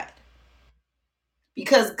God.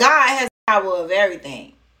 Because God has the power of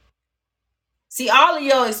everything. See, all of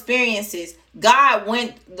your experiences, God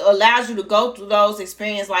allows you to go through those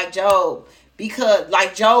experiences like Job. Because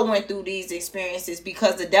like Job went through these experiences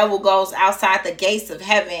because the devil goes outside the gates of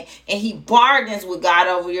heaven and he bargains with God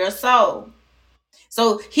over your soul.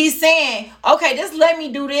 So he's saying, okay, just let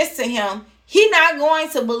me do this to him. He's not going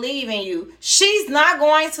to believe in you. She's not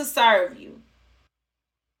going to serve you.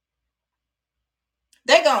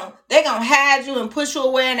 They're gonna hide you and push you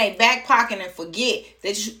away in their back pocket and forget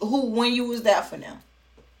when you was there for them.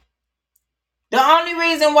 The only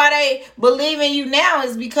reason why they believe in you now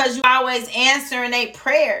is because you always answering their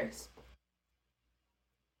prayers.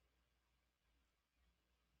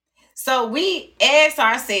 So we ask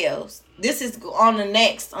ourselves, this is on the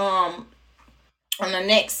next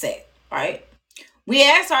set, right? We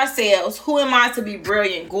ask ourselves, who am I to be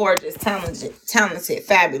brilliant, gorgeous, talented,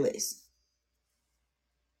 fabulous?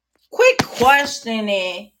 Quit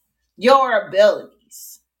questioning your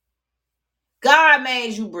abilities. God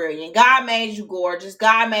made you brilliant. God made you gorgeous.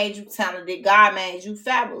 God made you talented. God made you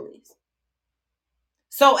fabulous.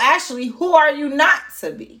 So actually, who are you not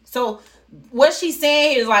to be? So what she's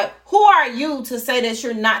saying is like, who are you to say that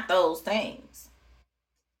you're not those things?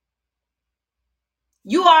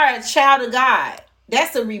 You are a child of God.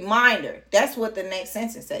 That's a reminder. That's what the next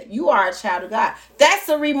sentence said. You are a child of God. That's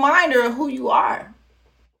a reminder of who you are.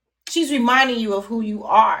 She's reminding you of who you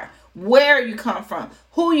are, where you come from,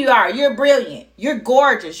 who you are. You're brilliant. You're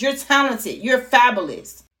gorgeous. You're talented. You're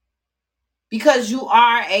fabulous. Because you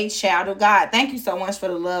are a child of God. Thank you so much for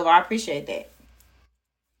the love. I appreciate that.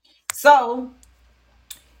 So,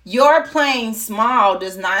 your playing small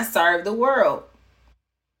does not serve the world.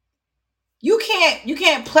 You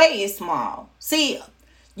can't play it small. See,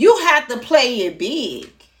 you have to play it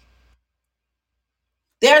big.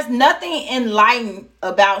 There's nothing enlightened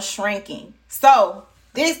about shrinking. So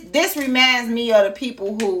this reminds me of the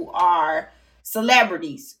people who are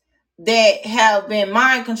celebrities that have been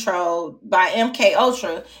mind controlled by MK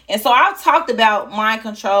Ultra. And so I've talked about mind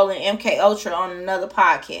control and MK Ultra on another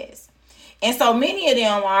podcast. And so many of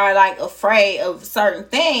them are like afraid of certain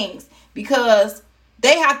things because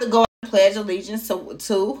they have to go and pledge allegiance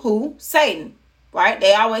to who? Satan. Right?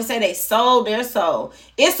 They always say they sold their soul.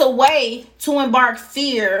 It's a way to embark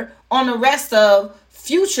fear on the rest of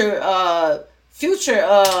future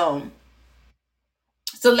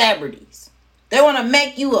celebrities. They want to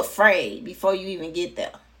make you afraid before you even get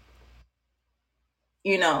there.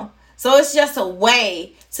 You know? So it's just a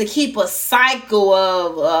way to keep a cycle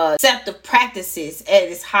of deceptive practices at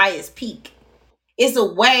its highest peak. It's a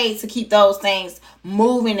way to keep those things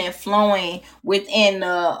moving and flowing within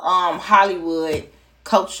the Hollywood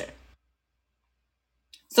culture.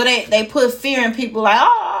 So they put fear in people like,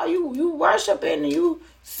 oh, you worshiping, you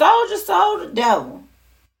sold your soul to the devil.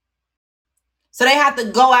 So they have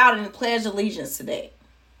to go out and pledge allegiance to that.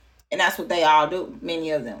 And that's what they all do,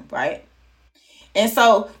 many of them, right? And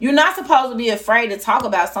so you're not supposed to be afraid to talk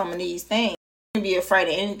about some of these things. You can't be afraid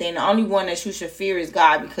of anything. The only one that you should fear is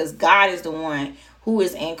God, because God is the one who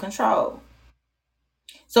is in control.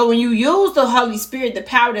 So when you use the Holy Spirit, the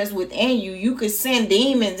power that's within you, you could send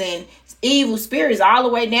demons and evil spirits all the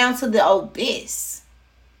way down to the abyss.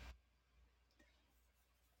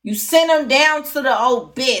 You send them down to the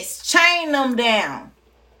abyss. Chain them down.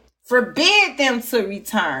 Forbid them to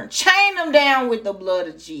return. Chain them down with the blood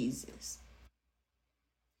of Jesus.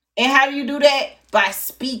 And how do you do that? By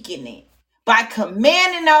speaking it. By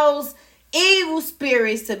commanding those evil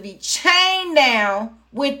spirits to be chained down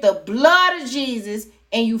with the blood of Jesus,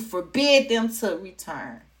 and you forbid them to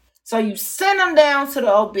return. So you send them down to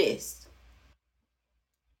the abyss.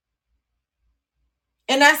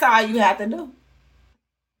 And that's all you have to do.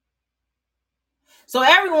 So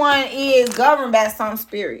everyone is governed by some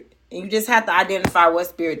spirit. And you just have to identify what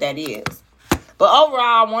spirit that is. But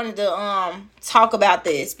overall, I wanted to talk about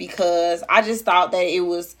this because I just thought that it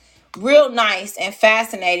was real nice and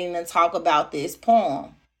fascinating to talk about this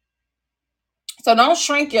poem. So don't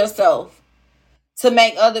shrink yourself to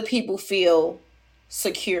make other people feel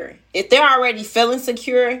secure. If they're already feeling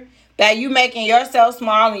secure, that you making yourself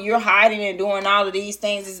small and you're hiding and doing all of these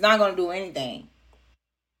things, it's not going to do anything.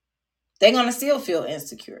 They're going to still feel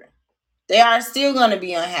insecure. They are still going to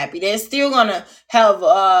be unhappy. They're still going to have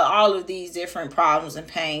all of these different problems and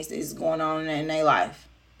pains that's going on in their life.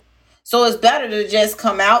 So it's better to just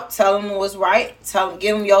come out, tell them what's right,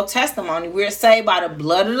 give them your testimony. We're saved by the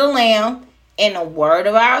blood of the Lamb and the word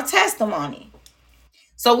of our testimony.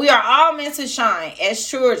 So we are all meant to shine as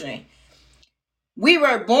children. We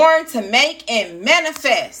were born to make and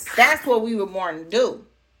manifest. That's what we were born to do.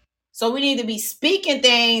 So we need to be speaking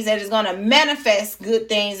things that is going to manifest good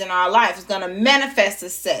things in our life. It's going to manifest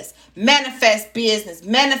success, manifest business,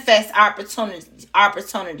 manifest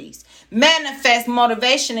opportunities, manifest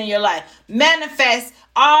motivation in your life, manifest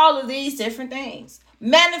all of these different things,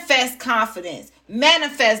 manifest confidence,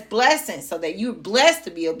 manifest blessings so that you're blessed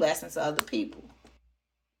to be a blessing to other people.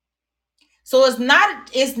 So it's not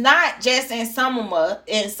just in some of us,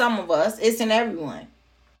 it's in everyone.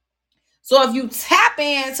 So if you tap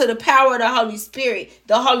into the power of the Holy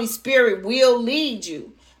Spirit will lead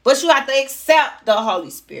you. But you have to accept the Holy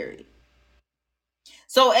Spirit.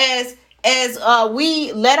 So as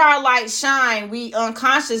we let our light shine, we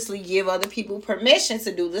unconsciously give other people permission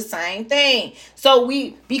to do the same thing. So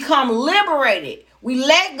we become liberated. We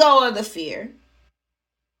let go of the fear.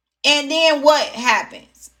 And then what happens?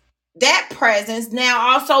 That presence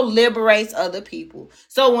now also liberates other people.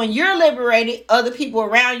 So when you're liberated, other people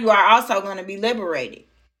around you are also going to be liberated.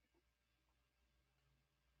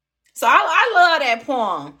 So I love that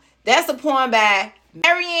poem. That's a poem by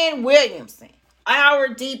Marianne Williamson, Our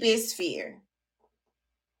Deepest Fear.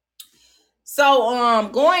 So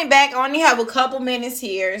going back, I only have a couple minutes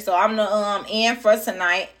here, so I'm gonna end for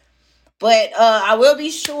tonight. But I will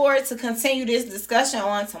be sure to continue this discussion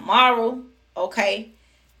on tomorrow. Okay.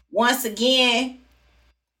 Once again,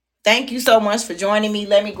 thank you so much for joining me.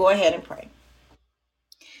 Let me go ahead and pray.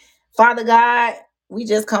 Father God, we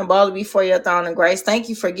just come boldly before your throne of grace. Thank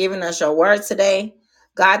you for giving us your word today.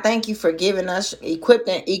 God, thank you for giving us,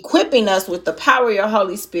 equipping us with the power of your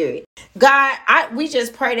Holy Spirit. God, we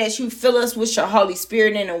just pray that you fill us with your Holy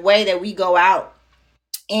Spirit in a way that we go out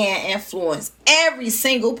and influence every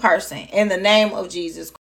single person in the name of Jesus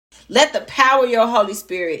Christ. Let the power of your Holy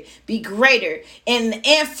Spirit be greater in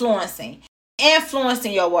influencing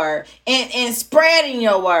your word and spreading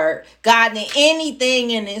your word, God, than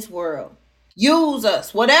anything in this world. Use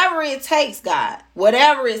us, whatever it takes, God,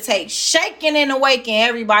 whatever it takes, shaking and awakening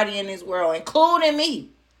everybody in this world, including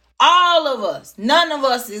me, all of us. None of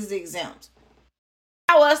us is exempt.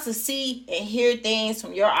 Allow us to see and hear things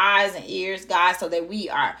from your eyes and ears, God, so that we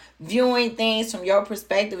are viewing things from your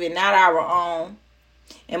perspective and not our own.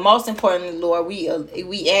 And most importantly, Lord, we ask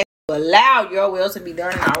you to allow your will to be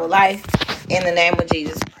done in our life. In the name of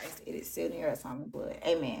Jesus Christ, it is sealed in your Son and blood.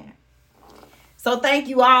 Amen. So thank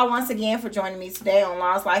you all once again for joining me today on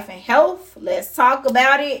Lost Life and Health. Let's talk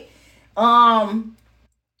about it. Now,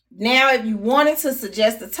 if you wanted to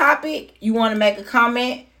suggest a topic, you want to make a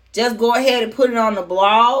comment, just go ahead and put it on the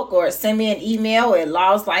blog or send me an email at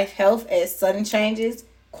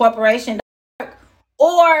lostlifehealth@suddenchangescorporation.org,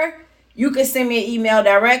 or you can send me an email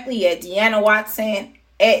directly at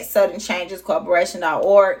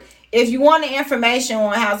deannawatson@suddenchangescorporation.org. If you want the information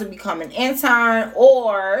on how to become an intern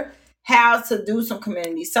or how to do some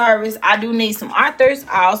community service, I do need some authors.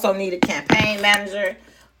 I also need a campaign manager.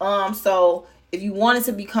 So if you wanted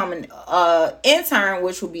to become an intern,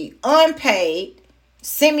 which will be unpaid,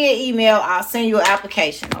 send me an email. I'll send you an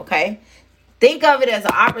application. Okay. Think of it as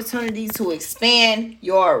an opportunity to expand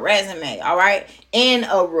your resume. All right. In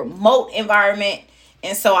a remote environment.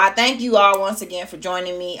 And so I thank you all once again for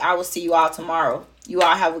joining me. I will see you all tomorrow. You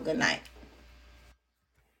all have a good night.